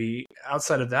action movie,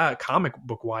 outside of that, comic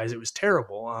book wise, it was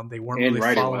terrible. They weren't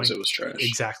really following. It was trash.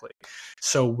 Exactly.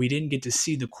 So we didn't get to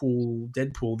see the cool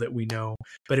Deadpool that we know.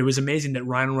 But it was amazing that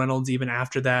Ryan Reynolds, even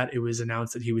after that, it was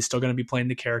announced that he was still going to be playing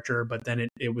the character. But then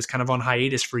it was kind of on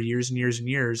hiatus for years and years and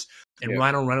years. And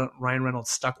Ryan Reynolds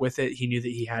stuck with it. He knew that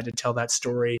he had to tell that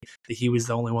story, that he was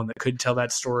the only one that could tell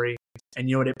that story. And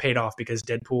you know what? It paid off, because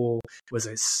Deadpool was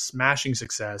a smashing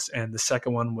success, and the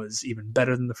second one was even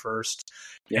better than the first.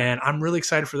 Yeah. And I'm really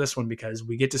excited for this one because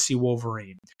we get to see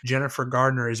Wolverine. Jennifer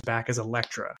Gardner is back as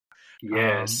Elektra.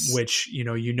 Yes. Which,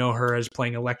 you know her as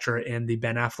playing Elektra in the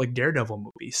Ben Affleck Daredevil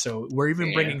movie. So we're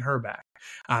even bringing her back.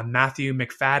 Matthew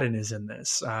McFadden is in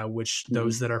this, which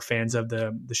those that are fans of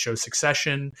the show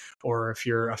Succession, or if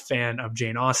you're a fan of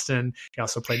Jane Austen, he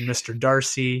also played Mr.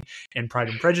 Darcy in Pride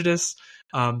and Prejudice.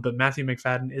 But Matthew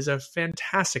McFadden is a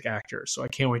fantastic actor, so I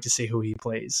can't wait to see who he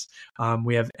plays.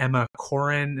 We have Emma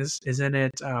Corrin is in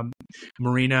it.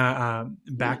 Marina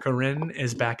Baccarin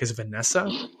is back as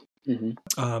Vanessa.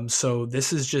 Mm-hmm. So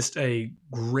this is just a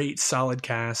great, solid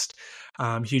cast.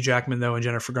 Hugh Jackman, though, and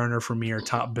Jennifer Garner for me are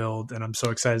top billed, and I'm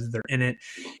so excited that they're in it.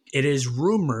 It is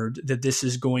rumored that this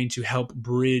is going to help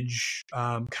bridge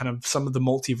kind of some of the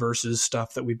multiverses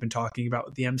stuff that we've been talking about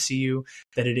with the MCU,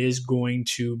 that it is going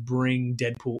to bring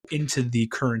Deadpool into the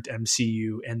current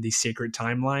MCU and the sacred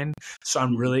timeline. So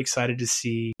I'm really excited to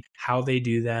see how they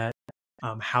do that,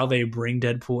 how they bring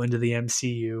Deadpool into the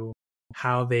MCU,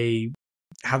 how they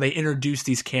introduce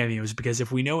these cameos, because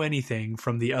if we know anything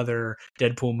from the other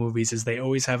Deadpool movies, is they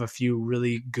always have a few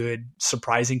really good,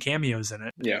 surprising cameos in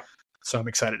it. Yeah. So I'm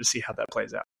excited to see how that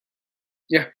plays out.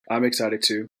 Yeah, I'm excited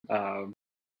too.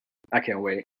 I can't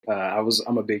wait.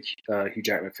 I'm a big Hugh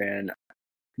Jackman fan.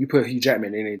 You put Hugh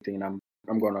Jackman in anything, I'm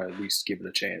going to at least give it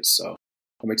a chance. So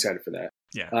I'm excited for that.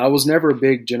 Yeah. I was never a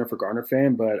big Jennifer Garner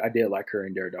fan, but I did like her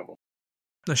in Daredevil.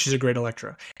 No, she's a great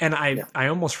Elektra. And I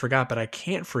almost forgot, but I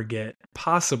can't forget,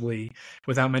 possibly,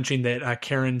 without mentioning that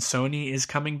Karen Sony is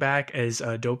coming back as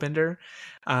Dopinder.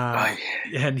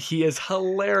 And he is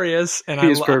hilarious. And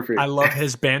he is perfect. I love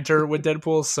his banter with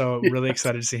Deadpool, so really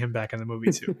excited to see him back in the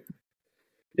movie, too.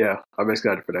 Yeah, I'm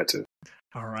excited for that, too.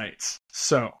 All right.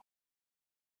 So,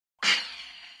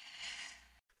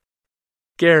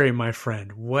 Gary, my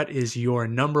friend, what is your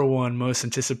number one most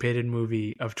anticipated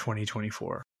movie of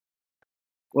 2024?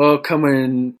 Well,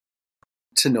 coming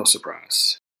to no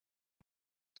surprise,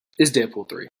 it's Deadpool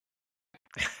 3.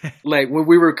 Like, when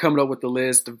we were coming up with the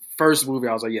list, the first movie,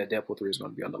 I was like, yeah, Deadpool 3 is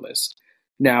going to be on the list.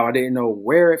 Now, I didn't know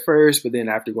where at first, but then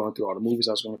after going through all the movies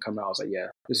I was going to come out, I was like, yeah,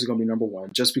 this is going to be number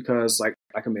one. Just because, like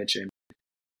I mentioned,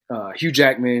 Hugh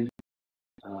Jackman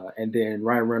and then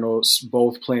Ryan Reynolds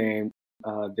both playing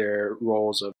their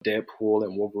roles of Deadpool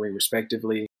and Wolverine,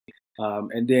 respectively.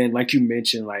 And then, like you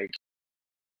mentioned, like,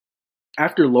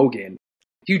 after Logan,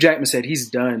 Hugh Jackman said he's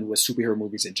done with superhero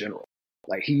movies in general.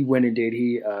 Like, he went and did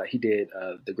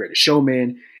The Greatest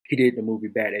Showman. He did the movie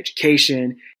Bad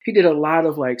Education. He did a lot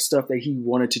of like stuff that he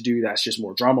wanted to do that's just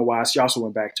more drama wise. He also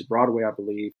went back to Broadway, I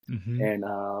believe, and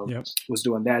was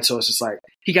doing that. So it's just like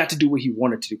he got to do what he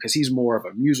wanted to do, because he's more of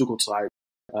a musical type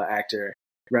actor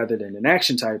rather than an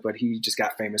action type. But he just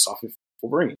got famous off of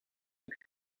Wolverine.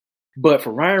 But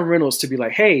for Ryan Reynolds to be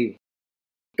like, "Hey,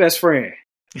 best friend,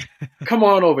 come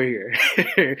on over here,"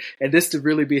 and this to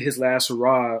really be his last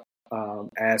hurrah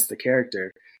as the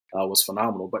character was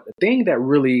phenomenal. But the thing that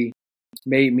really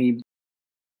made me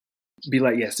be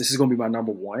like, yes, this is going to be my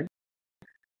number one.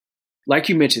 Like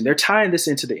you mentioned, they're tying this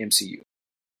into the MCU.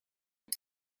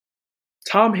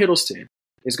 Tom Hiddleston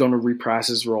is going to reprise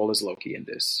his role as Loki in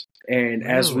this. And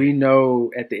as we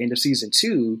know, at the end of season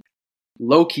 2,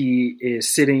 Loki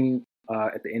is sitting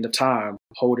at the end of time,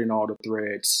 holding all the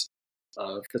threads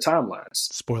of the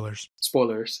timelines.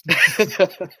 Spoilers.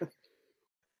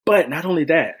 But not only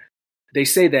that, they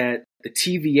say that the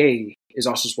TVA is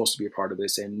also supposed to be a part of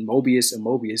this, and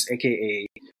Mobius, aka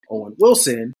Owen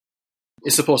Wilson,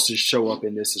 is supposed to show up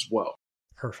in this as well.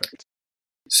 Perfect.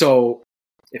 So,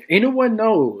 if anyone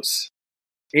knows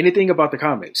anything about the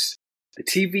comics, the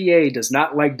TVA does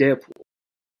not like Deadpool.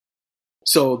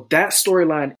 So that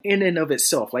storyline in and of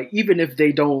itself, like even if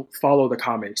they don't follow the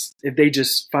comics, if they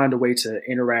just find a way to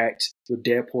interact with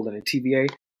Deadpool and the TVA,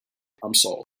 I'm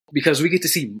sold. Because we get to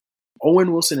see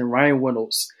Owen Wilson and Ryan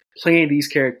Reynolds playing these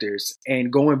characters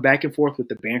and going back and forth with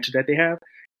the banter that they have.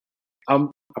 I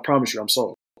promise you, I'm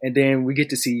sold. And then we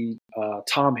get to see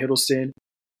Tom Hiddleston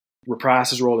reprise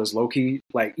his role as Loki.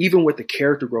 Like even with the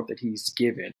character growth that he's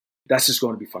given, that's just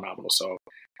going to be phenomenal. So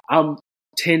I'm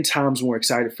 10 times more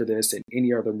excited for this than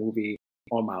any other movie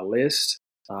on my list.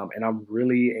 And I'm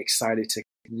really excited to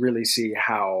really see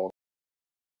how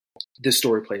this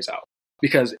story plays out.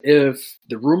 Because if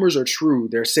the rumors are true,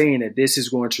 they're saying that this is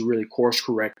going to really course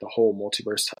correct the whole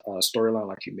multiverse storyline,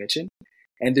 like you mentioned.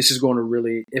 And this is going to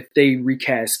really, if they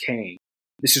recast Kang,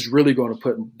 this is really going to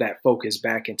put that focus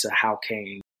back into how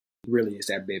Kang really is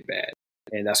that big bad.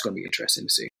 And that's going to be interesting to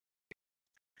see.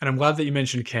 And I'm glad that you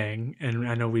mentioned Kang. And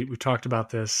I know we talked about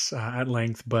this at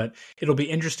length, but it'll be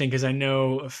interesting because I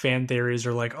know fan theories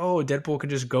are like, oh, Deadpool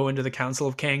can just go into the Council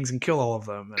of Kangs and kill all of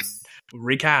them and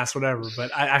recast, whatever.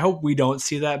 But I hope we don't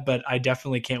see that. But I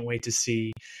definitely can't wait to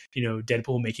see,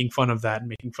 Deadpool making fun of that and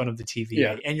making fun of the TVA.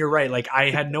 Yeah. And you're right. Like,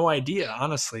 I had no idea,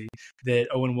 honestly, that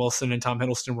Owen Wilson and Tom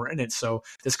Hiddleston were in it. So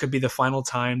this could be the final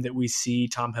time that we see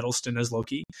Tom Hiddleston as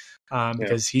Loki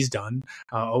because he's done.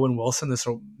 Owen Wilson, this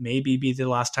will maybe be the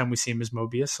last time we see him as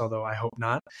Mobius, although I hope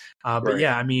not. But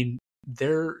yeah, I mean,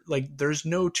 there's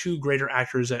no two greater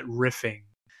actors at riffing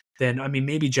than, I mean,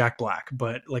 maybe Jack Black,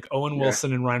 but like Owen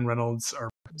Wilson and Ryan Reynolds are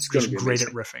just great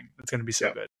at riffing. It's going to be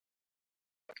so good.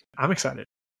 I'm excited.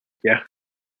 Yeah.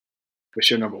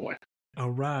 What's your number one? All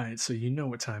right. So you know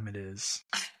what time it is.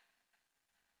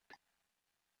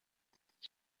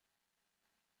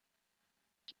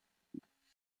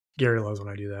 Gary loves when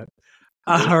I do that.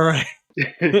 All right.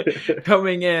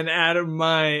 Coming in at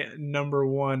my number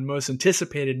one most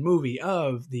anticipated movie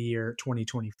of the year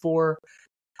 2024.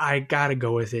 I gotta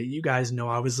go with it. You guys know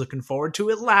I was looking forward to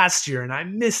it last year and I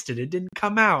missed it. It didn't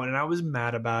come out and I was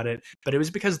mad about it, but it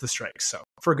was because of the strikes, so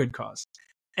for a good cause.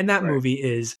 And that movie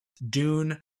is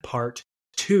Dune Part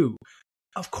 2.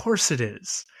 Of course it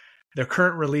is. Their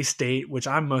current release date, which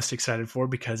I'm most excited for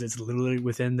because it's literally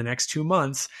within the next 2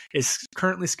 months, is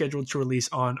currently scheduled to release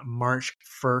on March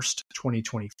 1st,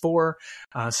 2024.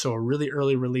 So a really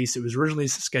early release. It was originally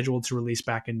scheduled to release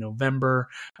back in November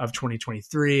of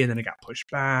 2023, and then it got pushed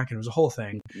back, and it was a whole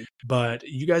thing. But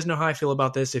you guys know how I feel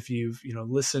about this. If you've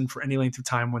listened for any length of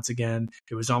time, once again,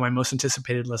 it was on my most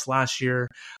anticipated list last year.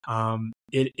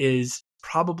 It is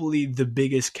probably the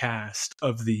biggest cast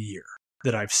of the year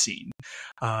that I've seen.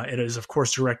 It is, of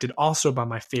course, directed also by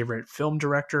my favorite film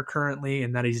director currently,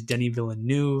 and that is Denis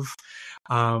Villeneuve.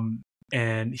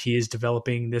 And he is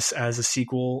developing this as a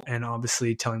sequel and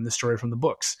obviously telling the story from the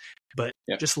books. But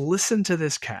just listen to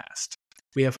this cast.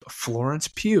 We have Florence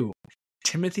Pugh,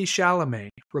 Timothée Chalamet,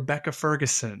 Rebecca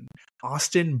Ferguson,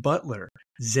 Austin Butler,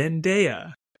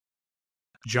 Zendaya,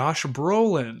 Josh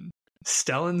Brolin,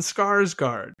 Stellan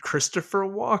Skarsgård, Christopher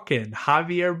Walken,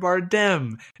 Javier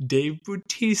Bardem, Dave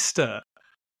Bautista.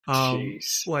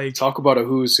 Talk about a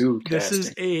who's who casting. This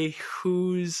is a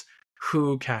who's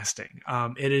who casting.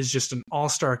 It is just an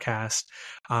all-star cast.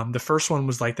 The first one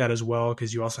was like that as well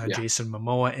because you also had Jason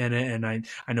Momoa in it, and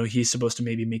I know he's supposed to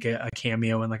maybe make a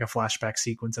cameo in like a flashback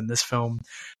sequence in this film.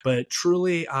 But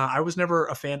truly, I was never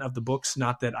a fan of the books.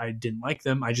 Not that I didn't like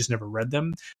them, I just never read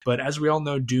them. But as we all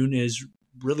know, Dune is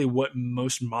really what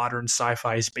most modern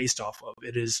sci-fi is based off of.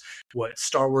 It is what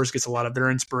Star Wars gets a lot of their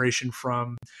inspiration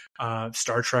from,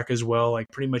 Star Trek as well, like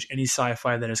pretty much any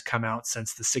sci-fi that has come out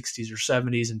since the 60s or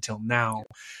 70s until now.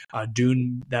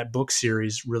 Dune, that book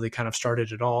series, really kind of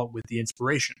started it all with the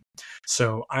inspiration.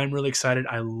 So I'm really excited.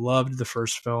 I loved the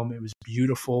first film. It was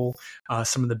beautiful.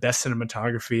 Some of the best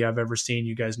cinematography I've ever seen.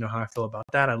 You guys know how I feel about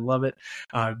that. I love it.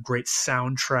 Great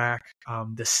soundtrack.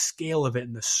 The scale of it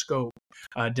and the scope.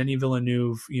 Denis Villeneuve,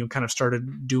 kind of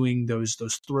started doing those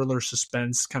thriller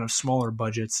suspense, kind of smaller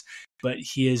budgets, but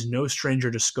he is no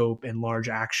stranger to scope and large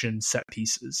action set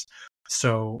pieces.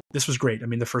 So this was great. I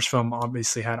mean, the first film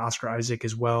obviously had Oscar Isaac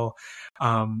as well.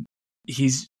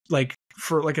 He's like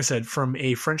I said, from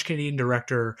a French Canadian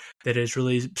director that has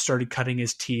really started cutting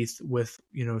his teeth with,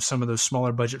 some of those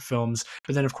smaller budget films.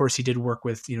 But then of course he did work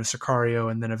with,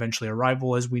 Sicario and then eventually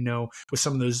Arrival, as we know, with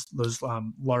some of those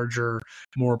larger,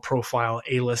 more profile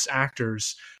A-list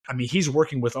actors. I mean, he's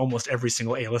working with almost every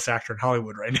single A-list actor in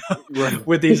Hollywood right now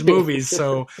with these movies.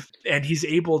 So, and he's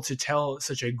able to tell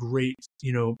such a great,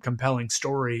 compelling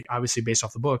story, obviously based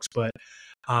off the books, but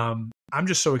I'm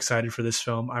just so excited for this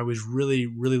film. I was really,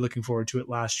 really looking forward to it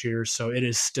last year. So it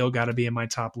has still got to be in my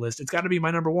top list. It's got to be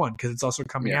my number one because it's also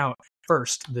coming out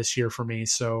first this year for me.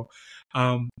 So,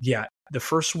 yeah, the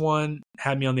first one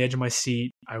had me on the edge of my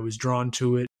seat. I was drawn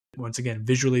to it. Once again,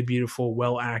 visually beautiful,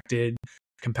 well acted,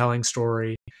 compelling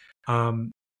story.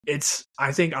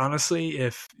 I think honestly,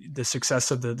 if the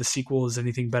success of the sequel is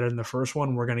anything better than the first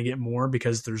one, we're going to get more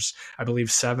because there's, I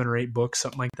believe, 7 or 8 books,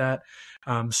 something like that.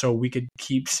 So we could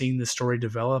keep seeing the story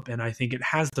develop. And I think it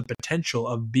has the potential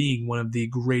of being one of the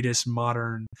greatest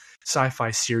modern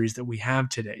sci-fi series that we have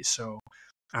today. So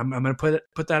I'm going to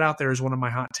put that out there as one of my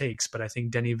hot takes, but I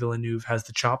think Denis Villeneuve has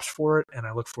the chops for it, and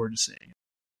I look forward to seeing it.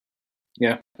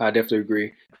 Yeah, I definitely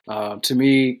agree. To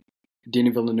me,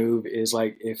 Denis Villeneuve is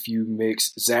like if you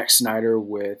mix Zack Snyder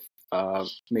with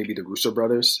maybe the Russo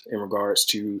brothers in regards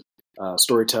to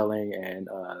storytelling and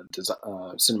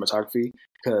cinematography.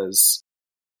 Because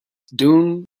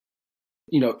Dune,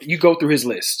 you go through his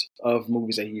list of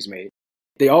movies that he's made,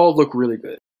 they all look really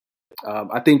good.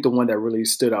 I think the one that really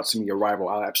stood out to me, Arrival,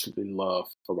 I absolutely love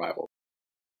Arrival.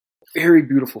 Very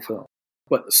beautiful film.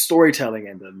 But the storytelling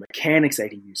and the mechanics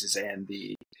that he uses and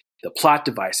the plot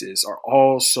devices are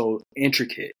all so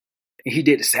intricate. And he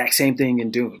did the exact same thing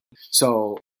in Dune.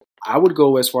 So I would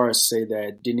go as far as to say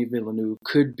that Denis Villeneuve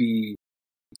could be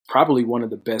probably one of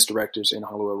the best directors in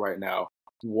Hollywood right now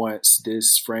once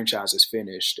this franchise is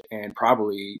finished, and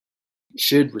probably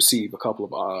should receive a couple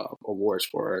of awards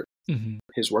for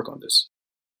his work on this.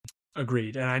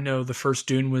 Agreed. And I know the first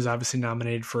Dune was obviously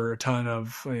nominated for a ton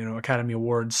of, Academy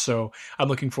Awards. So I'm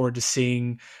looking forward to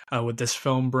seeing what this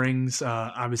film brings.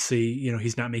 Obviously,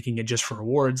 he's not making it just for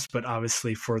awards, but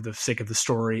obviously for the sake of the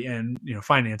story and,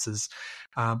 finances.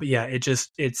 But yeah,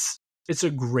 it's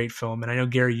a great film. And I know,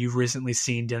 Gary, you've recently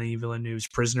seen Denis Villeneuve's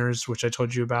Prisoners, which I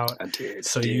told you about. I did.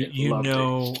 So you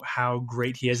know how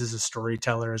great he is as a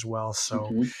storyteller as well.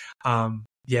 So,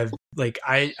 yeah, like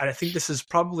I think this is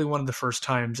probably one of the first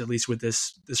times, at least with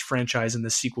this franchise and the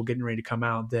sequel getting ready to come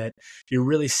out, that you're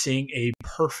really seeing a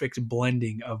perfect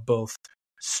blending of both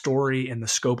story and the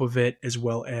scope of it, as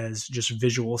well as just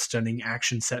visual stunning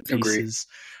action set pieces.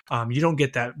 You don't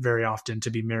get that very often to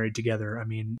be married together. I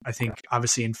mean, I think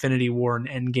obviously Infinity War and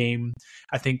Endgame,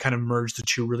 I think kind of merged the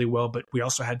two really well, but we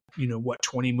also had,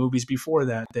 20 movies before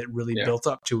that really built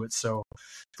up to it. So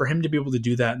for him to be able to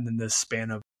do that in the span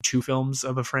of 2 films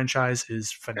of a franchise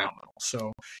is phenomenal.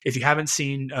 So if you haven't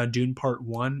seen Dune Part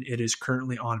 1, it is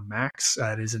currently on Max.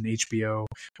 It is an HBO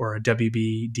or a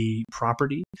WBD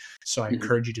property. So I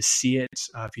encourage you to see it.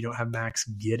 If you don't have Max,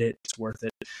 get it. It's worth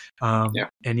it.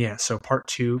 And yeah, so Part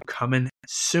 2 coming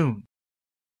soon.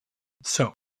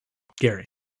 So, Gary,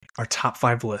 our top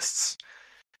 5 lists.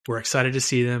 We're excited to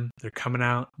see them. They're coming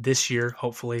out this year,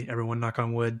 hopefully. Everyone knock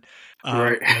on wood.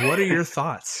 Right. What are your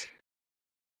thoughts?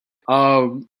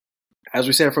 As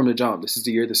we said from the jump, this is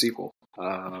the year of the sequel.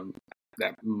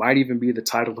 That might even be the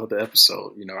title of the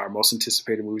episode. Our most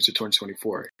anticipated movies of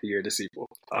 2024, the year of the sequel.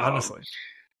 Honestly.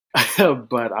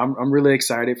 But I'm really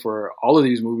excited for all of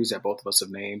these movies that both of us have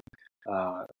named.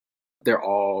 They're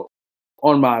all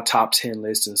on my top 10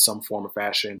 list in some form or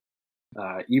fashion.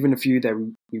 Even a few that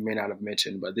we may not have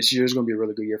mentioned. But this year is going to be a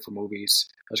really good year for movies.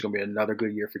 It's going to be another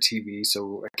good year for TV.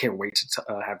 So I can't wait to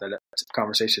have that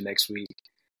conversation next week.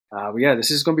 But yeah,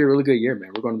 this is going to be a really good year,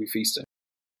 man. We're going to be feasting.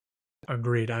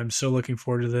 Agreed. I'm so looking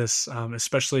forward to this,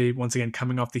 especially once again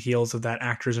coming off the heels of that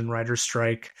actors and writers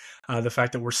strike. The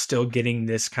fact that we're still getting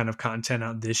this kind of content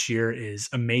out this year is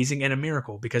amazing and a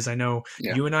miracle, because I know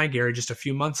you and I, Gary, just a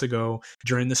few months ago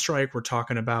during the strike, we're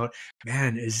talking about,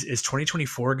 man, is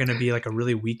 2024 going to be like a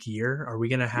really weak year? Are we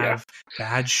going to have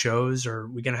bad shows? Or are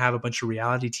we going to have a bunch of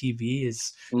reality TV?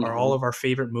 Are all of our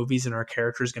favorite movies and our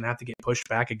characters going to have to get pushed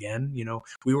back again?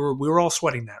 We were all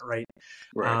sweating that, right?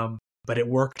 But it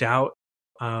worked out.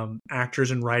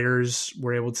 Actors and writers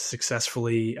were able to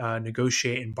successfully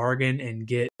negotiate and bargain and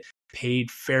get paid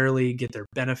fairly, get their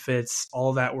benefits.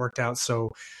 All that worked out.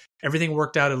 So everything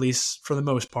worked out, at least for the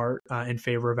most part, in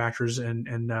favor of actors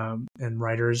and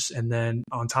writers. And then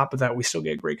on top of that, we still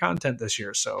get great content this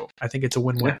year. So I think it's a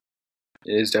win-win.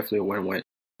 It is definitely a win-win.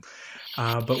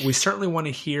 But we certainly want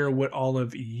to hear what all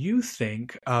of you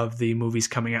think of the movies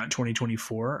coming out in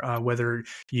 2024, whether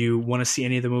you want to see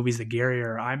any of the movies that Gary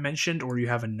or I mentioned, or you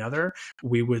have another.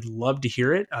 We would love to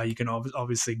hear it. You can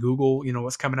obviously Google,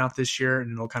 what's coming out this year,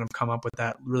 and it'll kind of come up with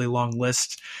that really long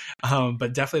list.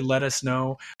 But definitely let us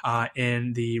know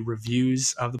in the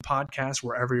reviews of the podcast,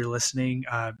 wherever you're listening.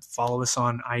 Follow us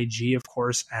on IG, of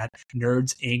course, at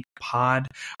Nerds Inc. Pod,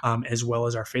 as well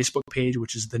as our Facebook page,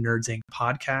 which is the Nerds Inc.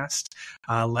 Podcast.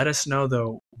 Let us know,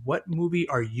 though, what movie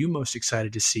are you most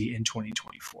excited to see in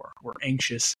 2024? We're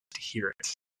anxious to hear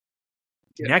it.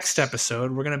 Yes. Next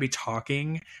episode, we're going to be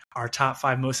talking our top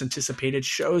 5 most anticipated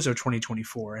shows of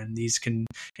 2024. And these can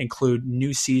include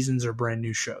new seasons or brand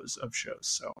new shows of shows.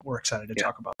 So we're excited to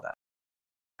talk about that.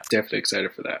 Definitely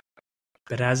excited for that.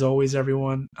 But as always,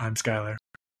 everyone, I'm Skyler.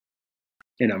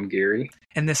 And I'm Gary.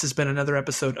 And this has been another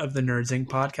episode of the Nerds Inc.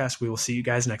 podcast. We will see you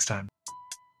guys next time.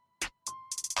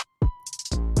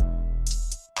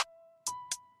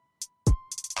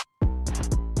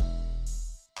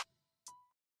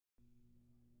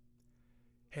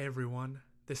 Hey everyone,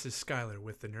 this is Skyler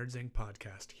with the Nerds Inc.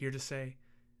 podcast, here to say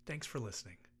thanks for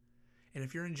listening. And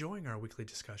if you're enjoying our weekly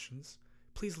discussions,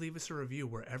 please leave us a review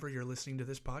wherever you're listening to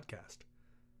this podcast.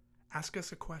 Ask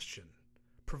us a question,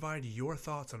 provide your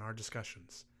thoughts on our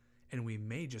discussions, and we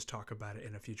may just talk about it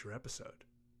in a future episode.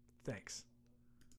 Thanks.